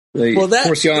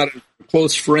 Corsiato were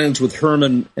close friends with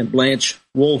Herman and Blanche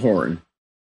Wohlhorn,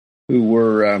 who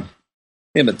were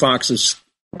Emmett Fox's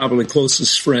probably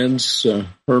closest friends.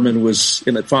 Herman was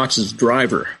Emmett Fox's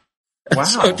driver. Wow.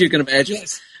 So if you can imagine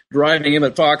driving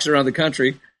Emmett Fox around the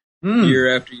country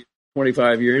year after year,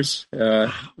 25 years.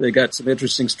 They got some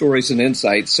interesting stories and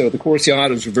insights. So the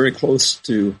Corsiatos are very close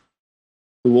to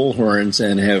the Wohlhorns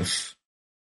and have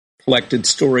collected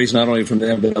stories not only from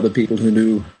them, but other people who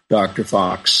knew Dr.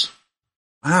 Fox.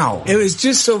 Wow. It was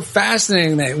just so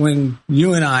fascinating that when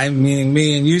you and I, meaning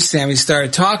me and you, Sammy,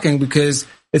 started talking, because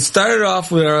it started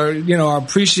off with our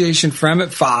appreciation for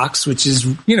Emmett Fox, which is,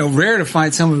 rare to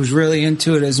find someone who's really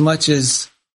into it as much as,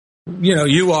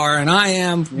 you are and I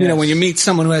am. Yes. When you meet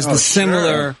someone who has the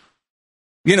similar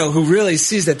who really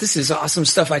sees that this is awesome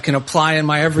stuff I can apply in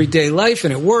my everyday life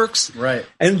and it works. Right.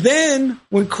 And then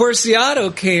when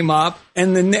Corsiato came up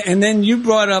and then you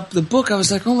brought up the book, I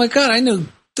was like, oh my God, I know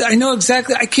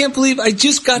exactly. I can't believe I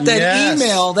just got that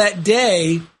email that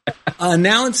day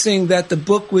announcing that the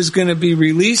book was going to be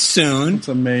released soon. It's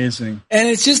amazing. And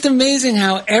it's just amazing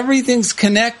how everything's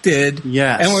connected.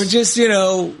 Yes. And we're just,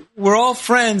 we're all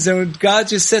friends, and God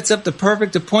just sets up the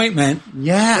perfect appointment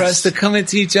for us to come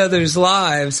into each other's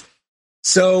lives.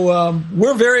 So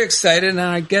we're very excited, and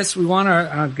I guess we want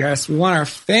our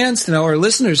fans to know, our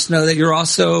listeners to know, that you're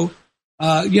also,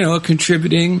 a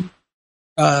contributing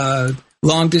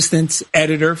long distance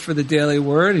editor for the Daily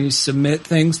Word, and you submit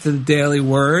things to the Daily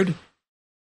Word.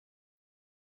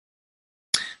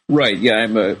 Right. Yeah,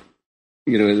 I'm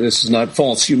this is not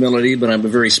false humility, but I'm a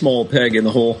very small peg in the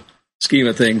whole scheme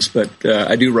of things. But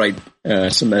I do write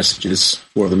some messages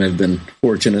for them. I've been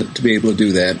fortunate to be able to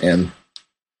do that, and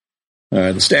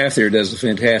the staff there does a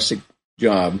fantastic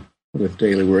job with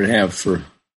Daily Word. Have for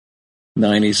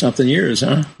 90-something years,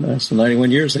 huh? That's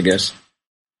 91 years, I guess.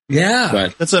 Yeah.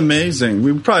 But that's amazing.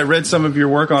 We've probably read some of your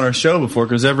work on our show before,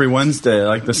 because every Wednesday,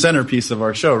 like the centerpiece of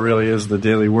our show really is the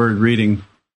Daily Word reading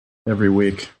every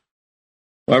week.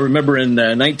 Well, I remember in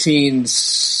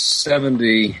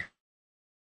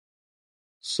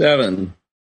 1977,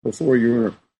 before you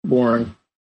were born,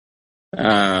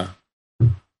 I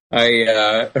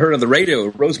heard on the radio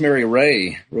Rosemary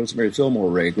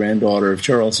Fillmore Ray, granddaughter of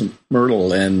Charles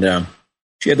Myrtle, and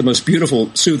she had the most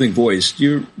beautiful, soothing voice.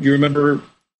 Do you remember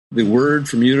the word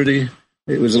from Unity?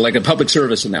 It was like a public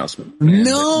service announcement.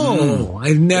 No,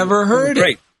 I've never heard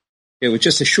it. It was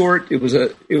just it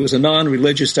was a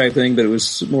non-religious type thing, but it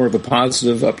was more of a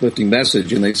positive, uplifting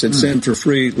message. And they said, send for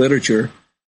free literature.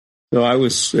 So I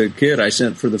was a kid. I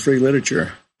sent for the free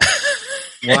literature. Wow.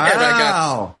 And I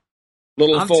got a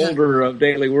little folder of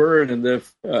Daily Word and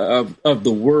of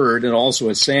the Word, and also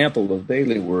a sample of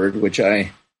Daily Word, which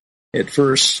I at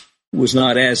first was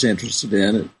not as interested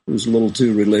in. It was a little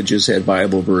too religious, had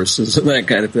Bible verses and that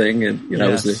kind of thing. And, I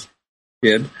was a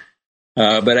kid.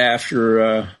 But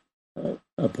after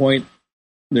a point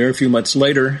there, a few months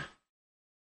later,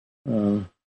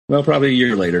 probably a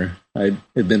year later, I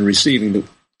had been receiving the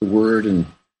Word and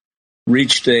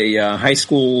reached a high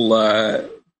school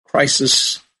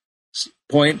crisis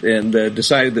point, and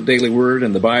decided that Daily Word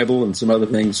and the Bible and some other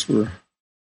things were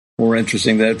more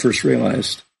interesting than I first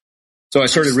realized. So I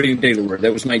started reading Daily Word.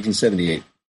 That was 1978.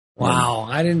 Wow.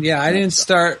 I didn't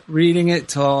start reading it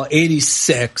till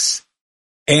 86.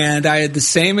 And I had the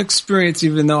same experience,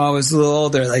 even though I was a little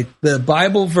older. Like, the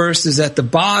Bible verses at the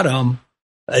bottom,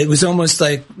 it was almost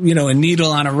like, a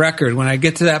needle on a record. When I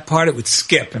get to that part, it would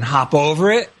skip and hop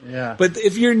over it. Yeah. But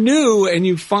if you're new and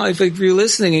you find, if you're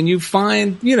listening and you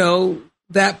find,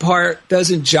 that part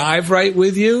doesn't jive right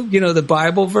with you, the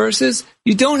Bible verses,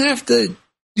 you don't have to eat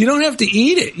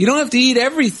it. You don't have to eat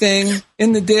everything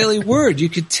in the Daily Word. You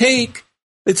could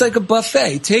it's like a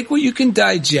buffet. Take what you can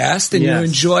digest and you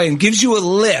enjoy, and gives you a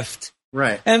lift.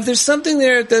 Right. And if there's something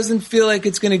there that doesn't feel like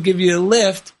it's going to give you a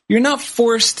lift, you're not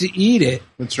forced to eat it.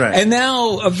 That's right. And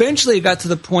now, eventually, it got to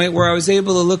the point where I was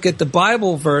able to look at the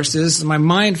Bible verses, and my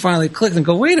mind finally clicked and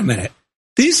go, wait a minute.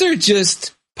 These are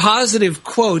just positive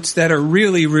quotes that are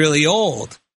really, really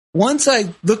old. Once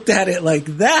I looked at it like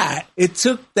that, it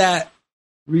took that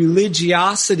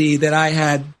religiosity that I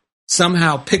had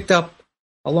somehow picked up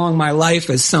along my life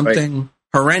as something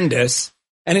horrendous,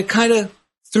 and it kind of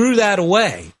threw that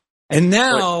away. And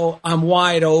now I'm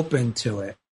wide open to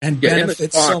it and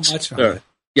benefit so much from it.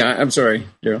 Yeah, I'm sorry,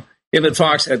 Daryl. Emmett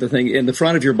Fox had the thing in the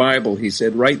front of your Bible. He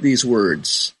said, write these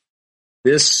words.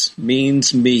 This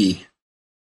means me.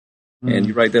 And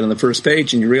you write that on the first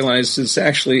page, and you realize it's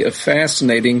actually a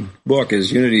fascinating book,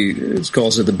 as Unity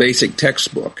calls it, the basic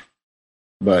textbook.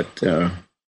 But,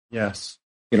 yes.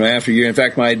 After you, in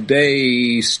fact, my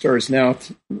day starts now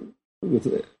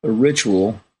with a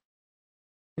ritual,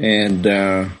 and,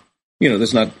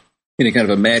 there's not any kind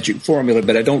of a magic formula,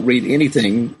 but I don't read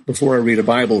anything before I read a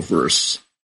Bible verse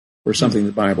or something in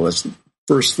the Bible. That's the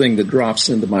first thing that drops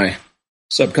into my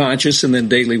subconscious, and then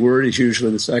Daily Word is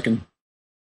usually the second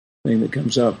thing that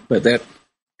comes up. But that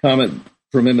comment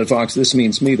from Emmett Fox, this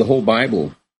means me, the whole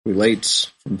Bible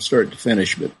relates from start to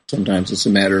finish, but sometimes it's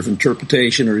a matter of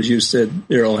interpretation, or, as you said,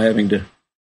 Daryl, having to,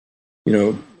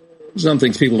 some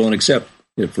things people don't accept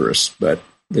at first, but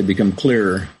they become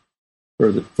clearer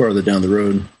farther down the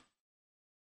road.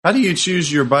 How do you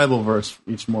choose your Bible verse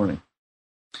each morning?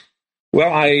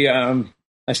 Well,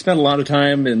 I spend a lot of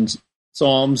time in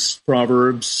Psalms,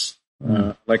 Proverbs,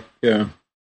 like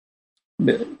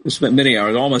spent many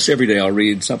hours. Almost every day I'll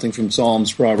read something from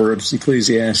Psalms, Proverbs,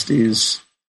 Ecclesiastes.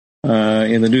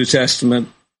 In the New Testament,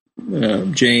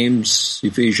 James,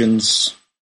 Ephesians,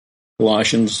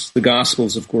 Colossians, the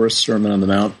Gospels, of course, Sermon on the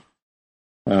Mount.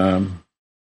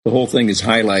 The whole thing is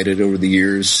highlighted over the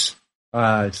years.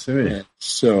 I see. And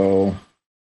so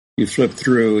you flip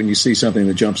through and you see something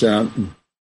that jumps out.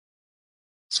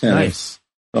 It's kind nice.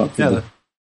 Of thoughtful.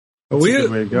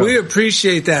 We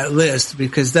appreciate that list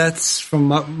because that's from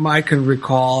what I can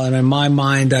recall. And in my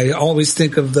mind, I always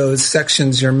think of those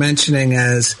sections you're mentioning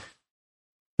as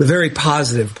the very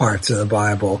positive parts of the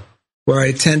Bible, where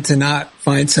I tend to not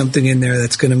find something in there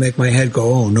that's going to make my head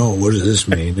go, oh no, what does this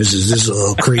mean? This is a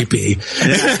little creepy.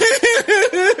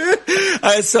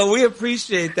 So we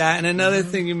appreciate that. And another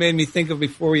thing you made me think of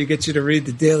before we get you to read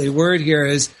the Daily Word here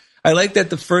is I like that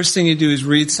the first thing you do is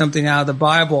read something out of the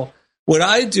Bible. What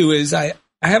I do is I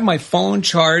have my phone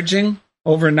charging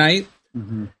overnight,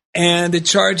 and it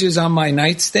charges on my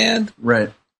nightstand.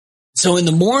 Right. So in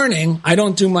the morning, I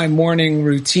don't do my morning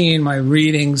routine, my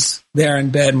readings there in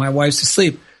bed. My wife's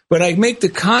asleep. But I make the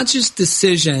conscious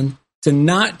decision to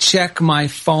not check my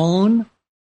phone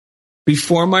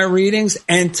before my readings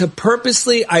and to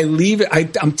purposely, I leave it.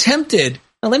 I'm tempted.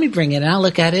 Well, let me bring it and I'll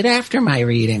look at it after my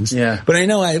readings. Yeah. But I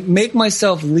know I make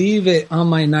myself leave it on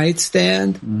my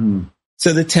nightstand.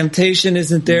 So the temptation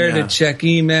isn't there to check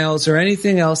emails or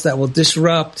anything else that will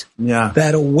disrupt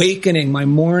that awakening, my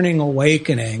morning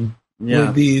awakening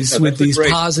with these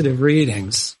positive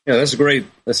readings. Yeah, that's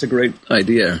a great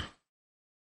idea,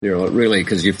 Daryl, really,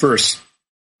 because you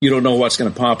don't know what's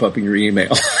going to pop up in your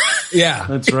email. Yeah.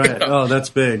 That's right. Oh, that's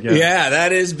big. Yeah,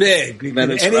 that is big. And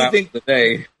then it's anything the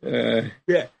day.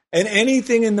 Yeah. And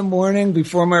anything in the morning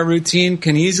before my routine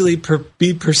can easily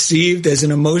be perceived as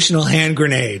an emotional hand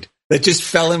grenade that just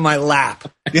fell in my lap.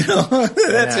 You know,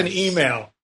 that's an email.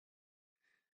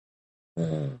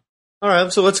 All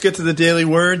right, so let's get to the Daily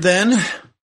Word then.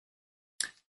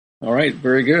 All right,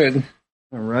 very good.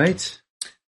 All right.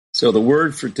 So the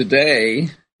word for today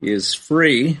is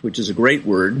free, which is a great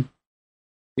word.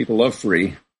 People love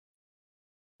free.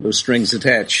 No strings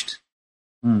attached.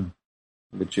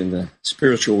 Which in the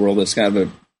spiritual world, that's kind of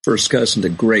a first cousin to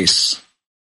grace.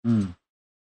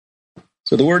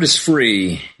 So the word is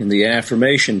free, and the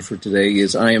affirmation for today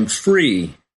is, I am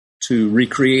free to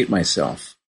recreate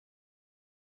myself.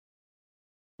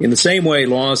 In the same way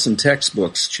laws and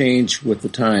textbooks change with the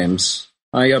times,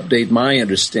 I update my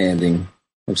understanding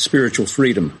of spiritual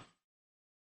freedom.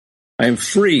 I am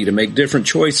free to make different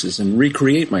choices and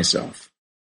recreate myself.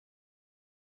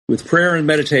 With prayer and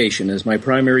meditation as my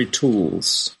primary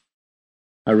tools,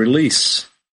 I release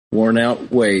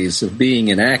worn-out ways of being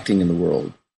and acting in the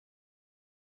world.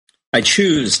 I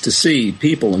choose to see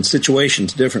people and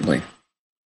situations differently.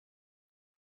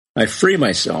 I free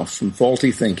myself from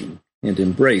faulty thinking and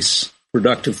embrace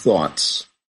productive thoughts.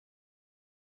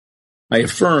 I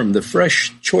affirm the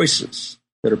fresh choices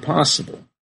that are possible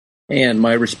and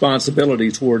my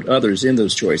responsibility toward others in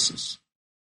those choices.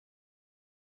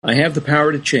 I have the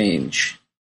power to change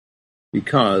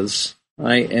because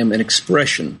I am an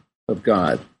expression of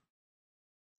God.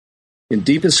 In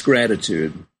deepest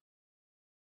gratitude,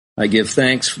 I give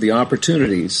thanks for the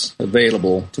opportunities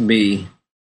available to me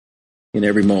in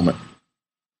every moment.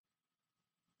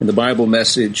 And the Bible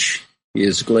message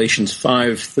is Galatians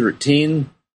 5:13.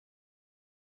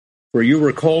 For you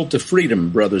were called to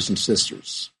freedom, brothers and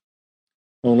sisters.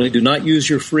 Only do not use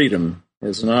your freedom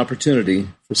as an opportunity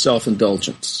for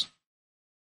self-indulgence.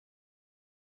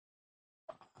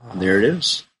 And there it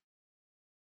is.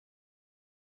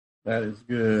 That is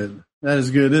good. That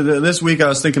is good. This week I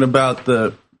was thinking about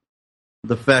the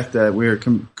fact that we are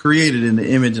created in the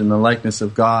image and the likeness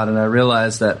of God, and I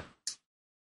realized that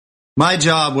my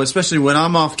job, especially when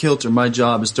I'm off kilter, my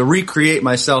job is to recreate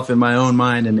myself in my own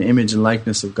mind in the image and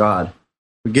likeness of God.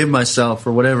 Forgive myself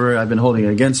for whatever I've been holding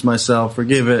against myself.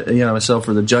 Forgive myself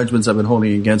for the judgments I've been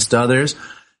holding against others,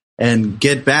 and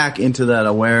get back into that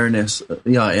awareness,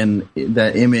 and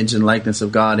that image and likeness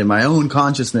of God in my own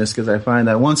consciousness. Because I find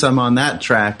that once I'm on that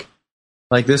track,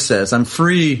 like this says, I'm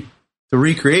free to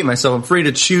recreate myself. I'm free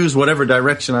to choose whatever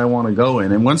direction I want to go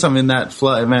in. And once I'm in that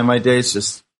flow, man, my days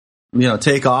just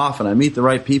take off, and I meet the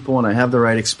right people, and I have the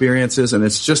right experiences, and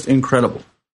it's just incredible.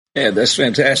 Yeah, that's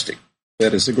fantastic.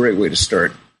 That is a great way to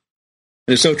start.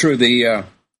 And it's so true.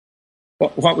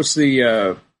 What was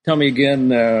the? Tell me again.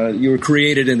 You were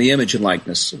created in the image and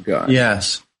likeness of God.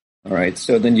 Yes. All right.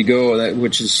 So then you go,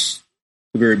 which is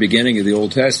the very beginning of the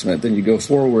Old Testament. Then you go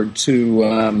forward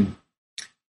to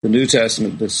the New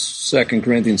Testament, the 2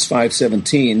 Corinthians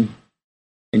 5:17,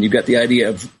 and you've got the idea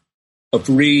of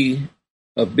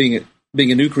being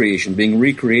being a new creation, being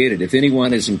recreated. If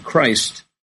anyone is in Christ,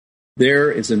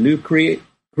 there is a new creation.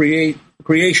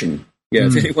 Yeah,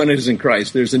 if anyone is in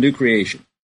Christ, there's a new creation.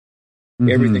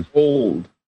 Everything old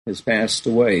has passed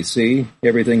away. See,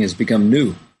 everything has become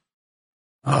new.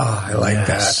 Oh, I like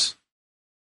that.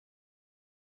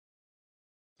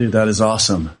 Dude, that is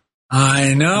awesome.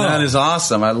 I know. That is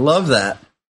awesome. I love that.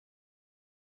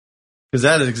 Because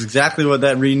that is exactly what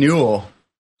that renewal,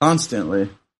 constant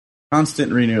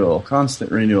renewal,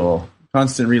 constant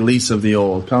release of the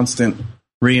old, constant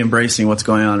re-embracing what's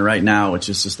going on right now, which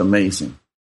is just amazing.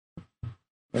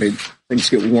 Right. Things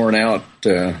get worn out.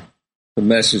 The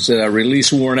message that I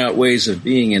release worn out ways of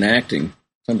being and acting.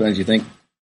 Sometimes you think,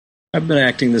 I've been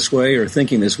acting this way or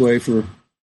thinking this way for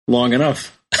long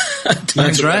enough.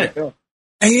 That's right.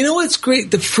 And you know what's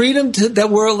great? The freedom that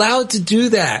we're allowed to do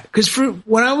that. Because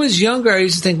when I was younger, I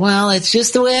used to think, well, it's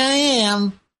just the way I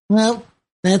am. Well,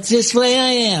 that's just the way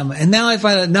I am. And now I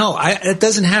find out, no, it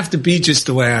doesn't have to be just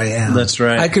the way I am. That's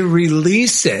right. I can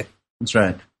release it. That's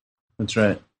right. That's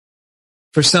right.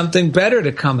 For something better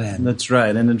to come in. That's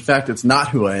right. And in fact, it's not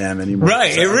who I am anymore.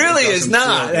 Right. It really is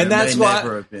not. And that's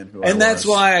why. And that's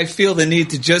why I feel the need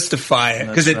to justify it,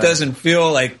 because it doesn't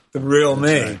feel like the real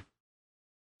me. Right.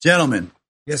 Gentlemen.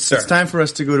 Yes, sir. It's time for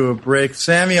us to go to a break.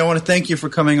 Sammy, I want to thank you for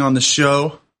coming on the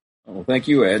show. Well, thank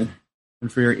you, Ed. And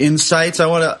for your insights. I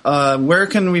want to. Where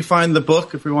can we find the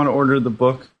book if we want to order the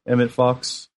book, Emmett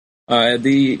Fox?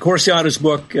 The Coursianos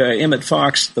book, Emmett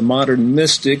Fox, The Modern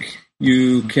Mystic.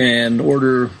 You can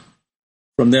order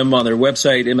from them on their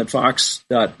website,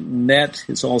 emmettfox.net.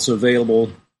 It's also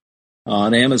available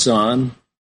on Amazon.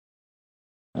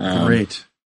 Great.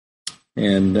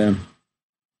 And as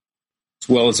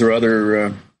well as their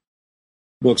other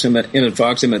books, Emmett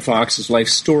Fox's life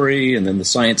story, and then The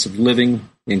Science of Living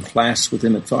in Class with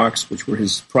Emmett Fox, which were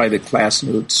his private class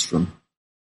notes from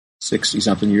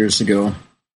 60-something years ago.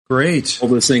 Great. All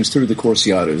those things through the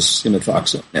Coursianos,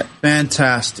 emmettfox.net.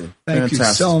 Fantastic. Thank you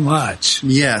so much.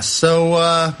 Yes.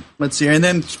 So let's see. And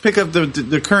then pick up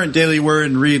the current Daily Word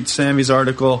and read Sammy's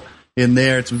article in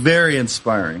there. It's very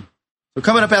inspiring. So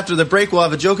coming up after the break, we'll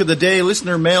have a joke of the day,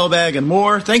 listener mailbag, and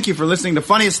more. Thank you for listening to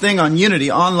Funniest Thing on Unity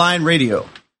Online Radio.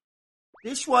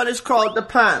 This one is called The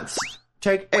Pants.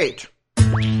 Take 8.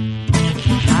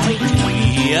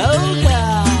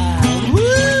 Yoga.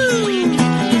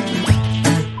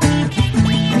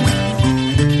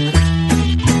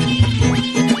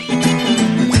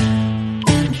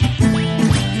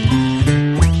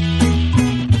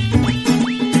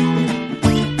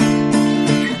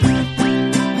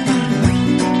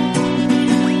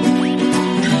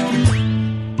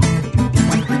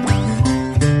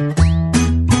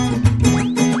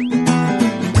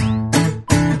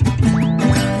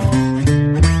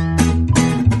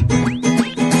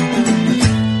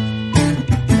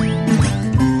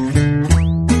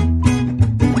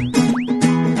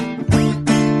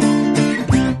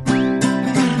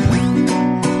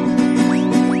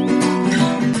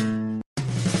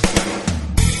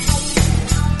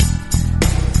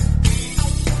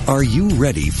 Are you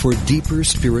ready for deeper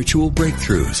spiritual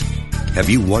breakthroughs? Have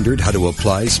you wondered how to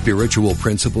apply spiritual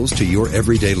principles to your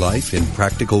everyday life in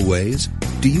practical ways?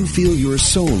 Do you feel your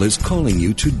soul is calling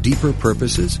you to deeper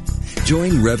purposes?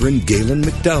 Join Reverend Galen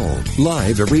McDowell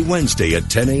live every Wednesday at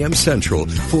 10 a.m. Central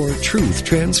for Truth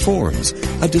Transforms,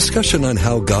 a discussion on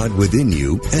how God within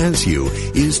you, as you,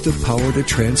 is the power to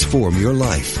transform your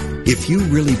life. If you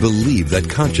really believe that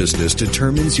consciousness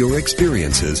determines your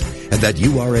experiences and that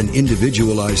you are an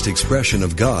individualized expression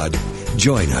of God,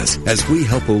 join us as we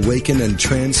help awaken and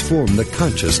transform the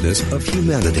consciousness of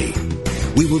humanity.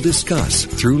 We will discuss,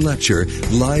 through lecture,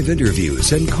 live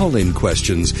interviews, and call-in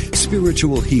questions,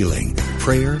 spiritual healing,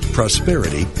 prayer,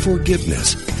 prosperity,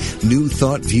 forgiveness, new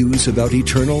thought views about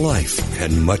eternal life,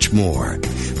 and much more.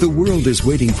 The world is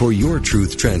waiting for your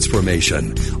truth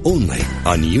transformation, only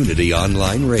on Unity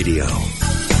Online Radio.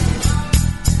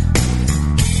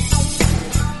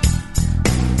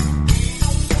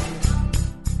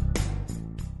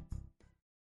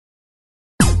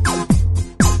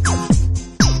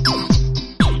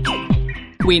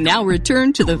 We now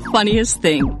return to the funniest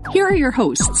thing. Here are your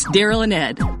hosts, Daryl and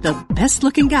Ed, the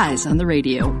best-looking guys on the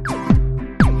radio.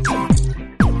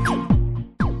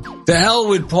 The hell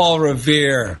with Paul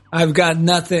Revere. I've got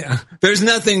nothing. There's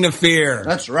nothing to fear.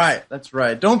 That's right. That's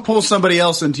right. Don't pull somebody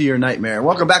else into your nightmare.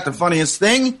 Welcome back to Funniest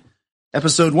Thing,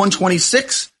 episode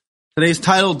 126. Today's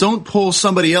title, Don't Pull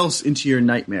Somebody Else into Your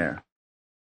Nightmare.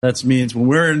 That means when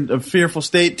we're in a fearful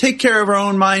state, take care of our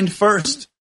own mind first.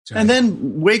 And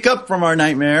then wake up from our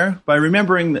nightmare by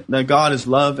remembering that God is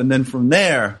love. And then from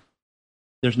there,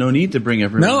 There's no need to bring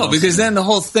everyone else. No, because then the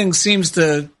whole thing seems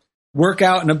to work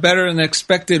out in a better than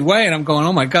expected way. And I'm going,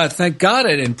 oh my God, thank God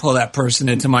I didn't pull that person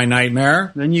into my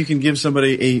nightmare. Then you can give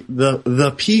somebody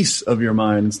the piece of your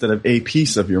mind instead of a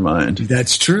piece of your mind.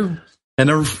 That's true. And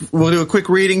we'll do a quick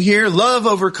reading here. Love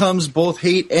overcomes both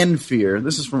hate and fear.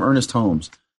 This is from Ernest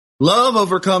Holmes. Love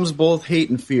overcomes both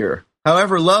hate and fear.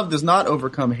 However, love does not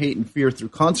overcome hate and fear through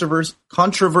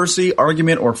controversy,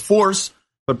 argument, or force,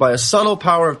 but by a subtle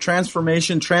power of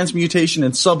transformation, transmutation,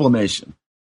 and sublimation.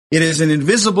 It is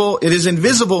invisible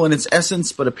in its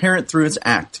essence, but apparent through its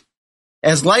act.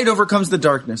 As light overcomes the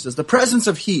darkness, as the presence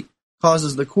of heat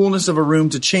causes the coolness of a room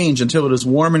to change until it is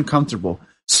warm and comfortable,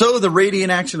 so the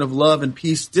radiant action of love and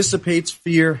peace dissipates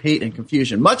fear, hate, and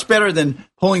confusion. Much better than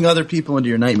pulling other people into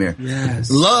your nightmare.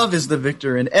 Yes. Love is the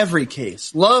victor in every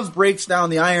case. Love breaks down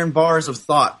the iron bars of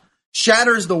thought,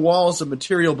 shatters the walls of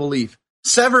material belief,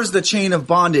 severs the chain of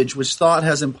bondage which thought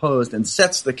has imposed, and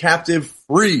sets the captive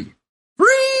free.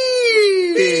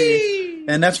 Free!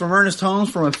 And that's from Ernest Holmes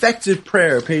from Effective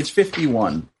Prayer, page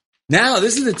 51. Now,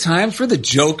 this is the time for the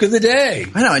joke of the day.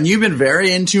 I know, and you've been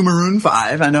very into Maroon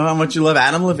 5. I know how much you love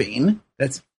Adam Levine.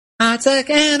 That's like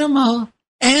animal.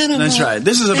 That's right.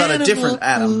 This is about a different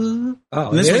Adam.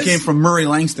 Oh, this one came from Murray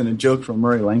Langston, a joke from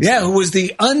Murray Langston. Yeah, who was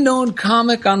the unknown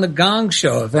comic on The Gong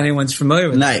Show, if anyone's familiar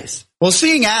with Nice. Well,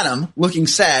 seeing Adam looking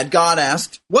sad, God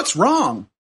asked, "What's wrong?"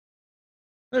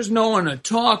 There's no one to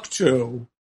talk to.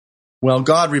 Well,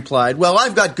 God replied, "Well,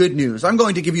 I've got good news. I'm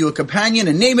going to give you a companion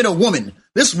and name it a woman.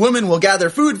 This woman will gather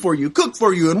food for you, cook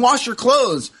for you, and wash your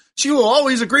clothes. She will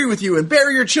always agree with you and bear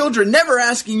your children, never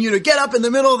asking you to get up in the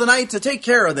middle of the night to take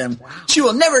care of them. Wow. She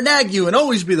will never nag you and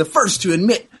always be the first to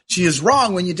admit she is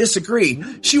wrong when you disagree.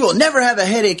 She will never have a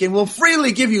headache and will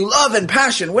freely give you love and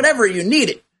passion whenever you need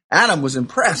it." Adam was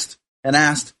impressed and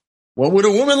asked, "What would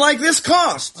a woman like this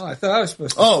cost?" Oh, I thought I was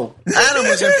supposed to. Oh, Adam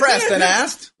was impressed and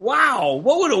asked, "Wow,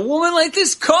 what would a woman like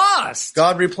this cost?"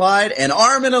 God replied, "An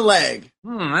arm and a leg."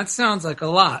 That sounds like a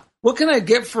lot. What can I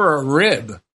get for a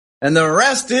rib? And the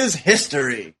rest is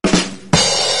history.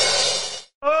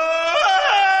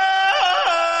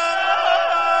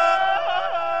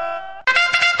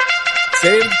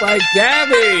 Saved by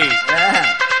Gabby.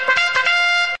 Yeah.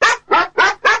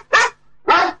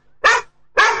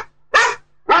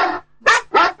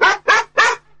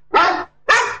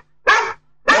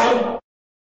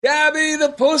 Gabby,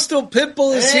 the postal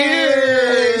pitbull is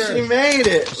here. She made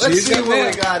it. Let's see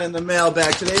what we got in the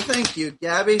mailbag today. Thank you,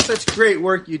 Gabby. Such great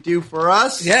work you do for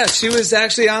us. Yeah, she was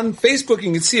actually on Facebook.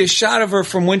 You can see a shot of her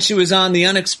from when she was on the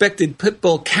Unexpected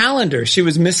Pitbull calendar. She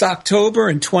was Miss October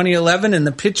in 2011, and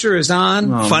the picture is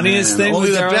on. Oh, Funniest thing.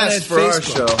 Only the best for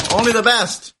Facebook. Our show. Only the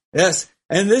best. Yes.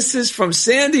 And this is from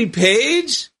Sandy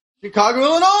Page. Chicago,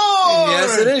 Illinois.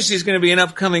 Yes, it is. She's going to be an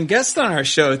upcoming guest on our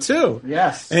show, too.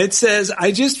 Yes. And it says,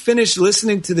 "I just finished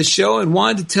listening to the show and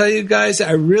wanted to tell you guys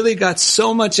I really got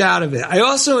so much out of it. I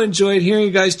also enjoyed hearing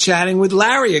you guys chatting with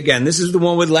Larry again." This is the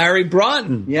one with Larry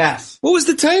Broughton. Yes. What was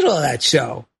the title of that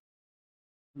show?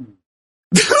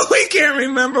 We can't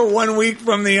remember 1 week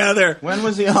from the other. When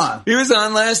was he on? He was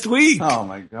on last week. Oh,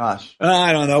 my gosh.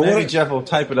 I don't know. Maybe Jeff will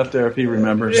type it up there if he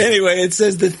remembers. Anyway, it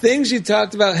says, "The things you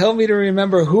talked about helped me to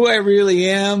remember who I really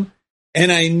am, and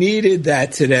I needed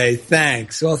that today.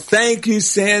 Thanks." Well, thank you,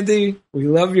 Sandy. We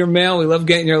love your mail. We love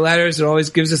getting your letters. It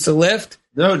always gives us a lift.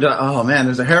 Oh, man,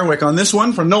 there's a Herwick on this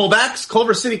one from Noel Bax,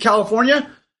 Culver City, California.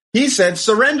 He said,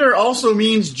 "Surrender also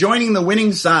means joining the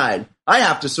winning side. I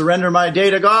have to surrender my day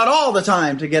to God all the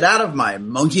time to get out of my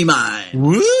monkey mind."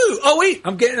 Woo! Oh, wait.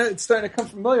 It's starting to come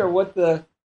familiar with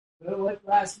what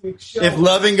last week's show. If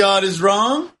loving God is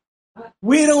wrong,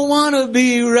 we don't want to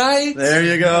be right. There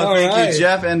you go. All Thank right. you,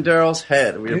 Jeff and Daryl's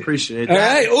head. We appreciate that.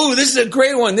 All right. Oh, this is a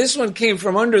great one. This one came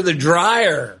from under the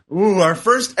dryer. Ooh, our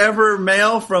first ever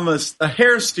mail from a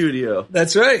hair studio.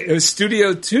 That's right. It was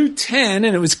Studio 210,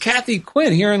 and it was Kathy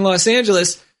Quinn here in Los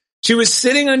Angeles. She was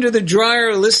sitting under the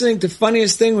dryer listening to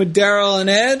Funniest Thing with Daryl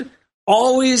and Ed.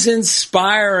 Always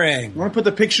inspiring. I want to put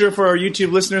the picture for our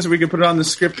YouTube listeners. We can put it on the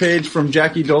script page from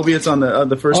Jackie Dolby. It's on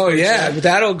the first page. Oh, yeah. But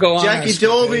that'll go on. Jackie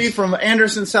Dolby from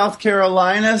Anderson, South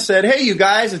Carolina said, "Hey, you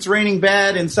guys, it's raining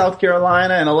bad in South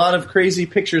Carolina, and a lot of crazy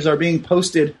pictures are being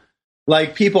posted,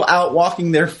 like people out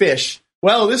walking their fish.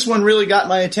 Well, this one really got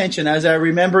my attention as I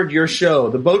remembered your show.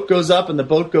 The boat goes up and the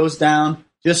boat goes down.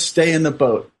 Just stay in the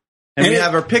boat." And we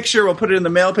have our picture. We'll put it in the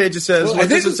mail page. It says, what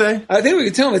does it say? I think we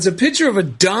can tell them. It's a picture of a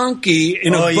donkey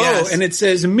in a boat. Yes. And it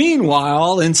says,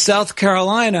 "Meanwhile, in South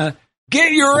Carolina,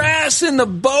 get your ass in the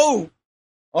boat."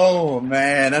 Oh,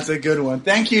 man, that's a good one.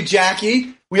 Thank you,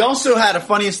 Jackie. We also had a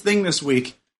Funniest Thing this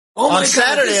week. Oh, my On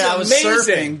Saturday, God, I was amazing.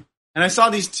 surfing, and I saw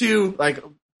these two,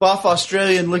 buff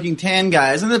Australian-looking tan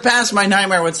guys. In the past, my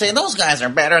nightmare would say, those guys are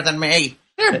better than me.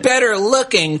 They're better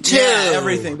looking, too. Yeah,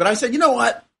 everything. But I said, you know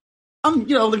what? I'm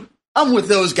with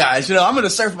those guys. I'm going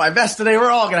to surf my best today. We're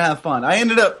all going to have fun. I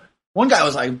ended up, one guy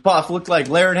was like buff, looked like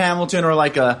Laird Hamilton or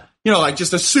like like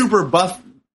just a super buff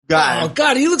guy. Oh,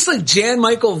 God, he looks like Jan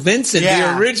Michael Vincent,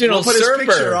 the original we'll put surfer.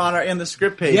 His picture in the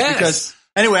script page. Yes. Because,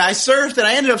 anyway, I surfed, and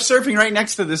I ended up surfing right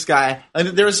next to this guy. And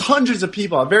there was hundreds of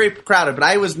people, very crowded, but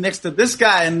I was next to this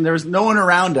guy, and there was no one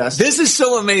around us. This is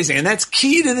so amazing, and that's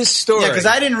key to this story. Yeah, because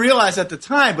I didn't realize at the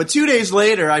time, but 2 days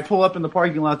later, I pull up in the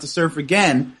parking lot to surf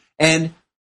again, and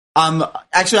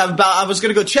I was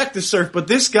going to go check the surf, but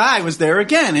this guy was there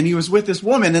again, and he was with this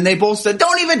woman, and they both said,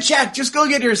 don't even check, just go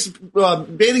get your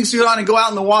bathing suit on and go out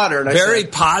in the water. And very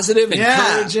positive,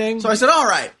 encouraging. So I said, all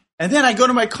right. And then I go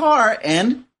to my car,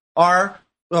 and our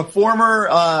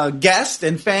former guest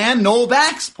and fan, Noel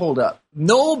Bax, pulled up.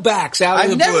 Noel Bax out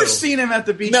of the blue. I've never seen him at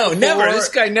the beach before. Never. This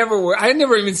guy never I've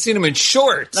never even seen him in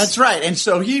shorts. That's right. And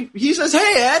so he says,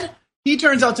 hey, Ed. He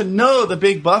turns out to know the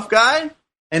big buff guy.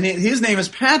 And his name is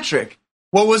Patrick.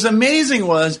 What was amazing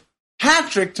was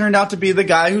Patrick turned out to be the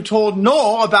guy who told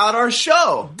Noel about our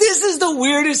show. This is the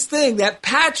weirdest thing, that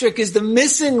Patrick is the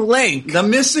missing link. The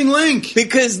missing link.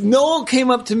 Because Noel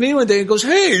came up to me one day and goes,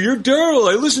 hey, you're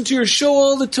Daryl. I listen to your show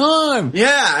all the time.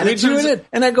 Yeah.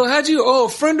 And I go, how'd you? Oh, a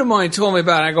friend of mine told me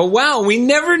about it. I go, wow, we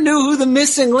never knew who the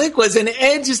missing link was. And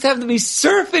Ed just happened to be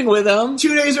surfing with him.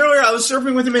 2 days earlier, I was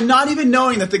surfing with him and not even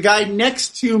knowing that the guy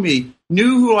next to me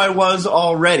knew who I was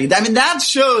already. I mean, that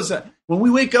shows that when we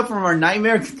wake up from our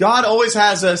nightmare, God always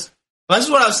has us. This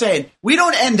is what I was saying. We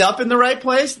don't end up in the right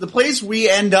place. The place we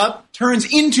end up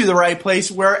turns into the right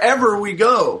place wherever we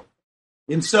go.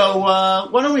 And so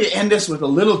why don't we end this with a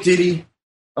little ditty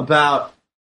about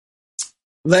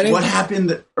what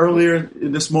happened earlier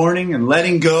this morning and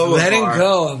letting go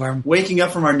of our waking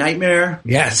up from our nightmare.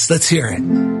 Yes, let's hear it.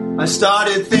 I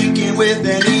started thinking with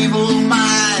an evil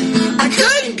mind. I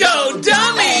couldn't go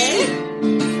dummy.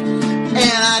 And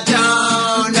I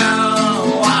don't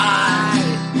know why.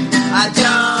 I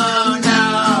don't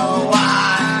know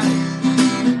why.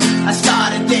 I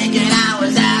started thinking I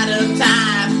was out of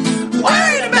time,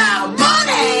 worried about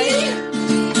money.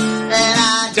 And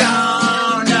I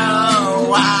don't know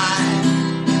why.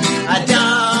 I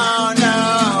don't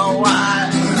know why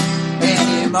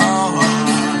anymore.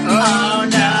 Oh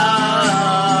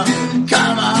no.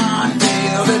 Come on,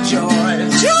 feel the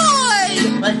joy.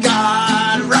 Joy! Let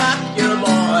God rock.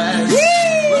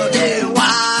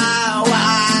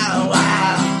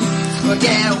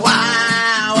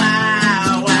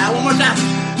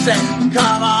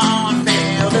 Come on,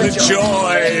 feel the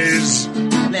joys.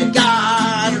 Let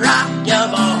God rock your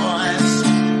voice.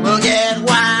 We'll get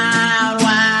wild,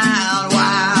 wild,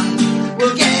 wild.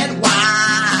 We'll get wild.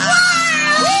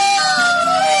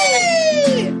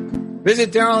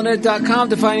 Visit DarylAndEd.com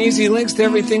to find easy links to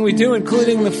everything we do,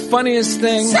 including the funniest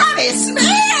thing. Sammy Smith!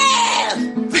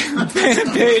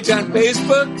 Fan page on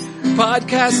Facebook,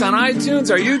 podcasts on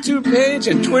iTunes, our YouTube page,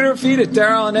 and Twitter feed at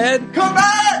Daryl and Ed. Come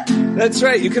back! That's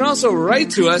right. You can also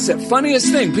write to us at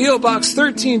Funniest Thing, P.O. Box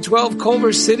 1312,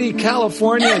 Culver City,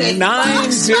 California,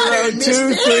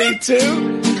 90232.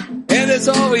 And as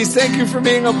always, thank you for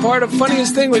being a part of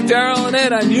Funniest Thing with Daryl and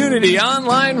Ed on Unity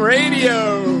Online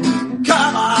Radio.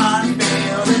 Come on,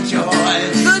 feel the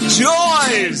joys. The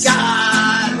joys!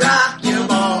 God rock your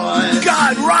boys.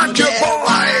 God rock your boys!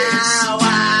 Wow,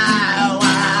 wow,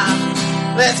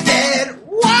 wow. Let's get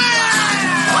wild!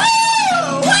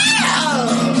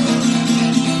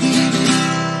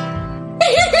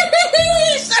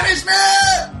 Sammy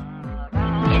Smith!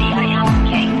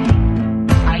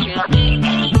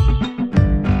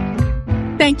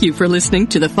 Thank you for listening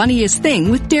to The Funniest Thing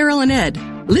with Daryl and Ed.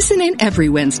 Listen in every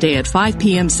Wednesday at 5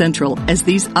 p.m. Central as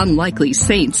these unlikely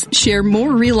saints share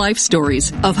more real-life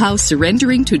stories of how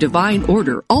surrendering to divine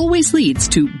order always leads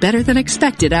to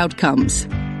better-than-expected outcomes.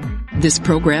 This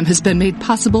program has been made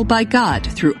possible by God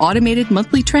through automated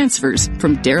monthly transfers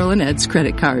from Daryl and Ed's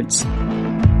credit cards.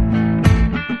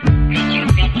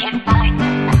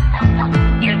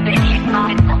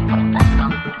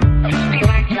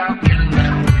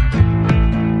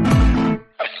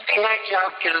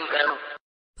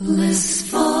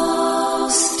 Blissful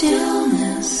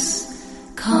stillness,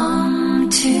 come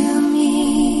to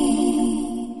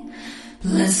me.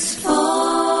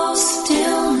 Blissful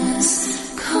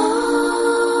stillness, come.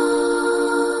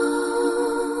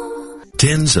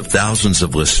 Tens of thousands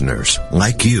of listeners,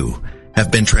 like you, have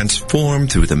been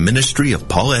transformed through the ministry of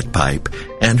Paulette Pipe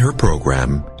and her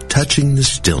program, Touching the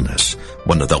Stillness,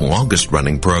 one of the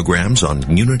longest-running programs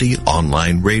on Unity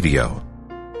Online Radio.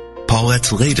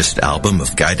 Paulette's latest album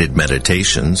of guided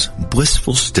meditations,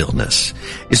 Blissful Stillness,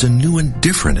 is a new and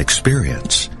different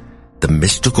experience. The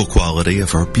mystical quality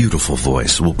of her beautiful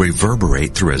voice will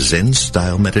reverberate through a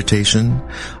Zen-style meditation,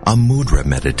 a mudra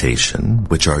meditation,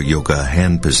 which are yoga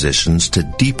hand positions to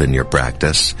deepen your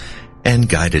practice, and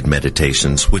guided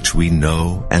meditations which we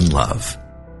know and love.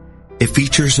 It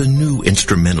features a new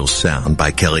instrumental sound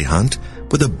by Kelly Hunt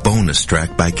with a bonus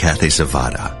track by Kathy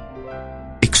Zavada.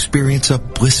 Experience a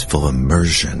blissful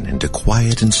immersion into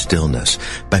quiet and stillness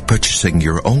by purchasing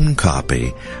your own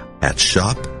copy at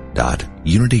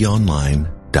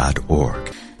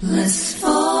shop.unityonline.org.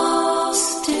 Blissful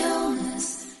stillness.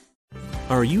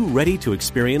 Are you ready to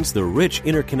experience the rich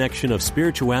interconnection of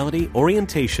spirituality,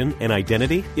 orientation, and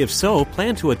identity? If so,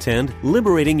 plan to attend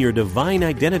Liberating Your Divine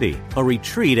Identity, a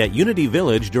retreat at Unity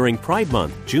Village during Pride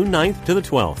Month, June 9th to the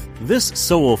 12th. This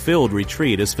soul-filled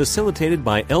retreat is facilitated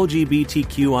by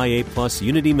LGBTQIA+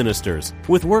 Unity ministers,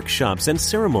 with workshops and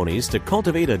ceremonies to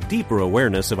cultivate a deeper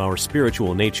awareness of our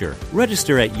spiritual nature.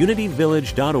 Register at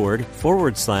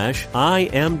unityvillage.org/I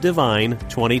Am Divine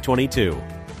 2022.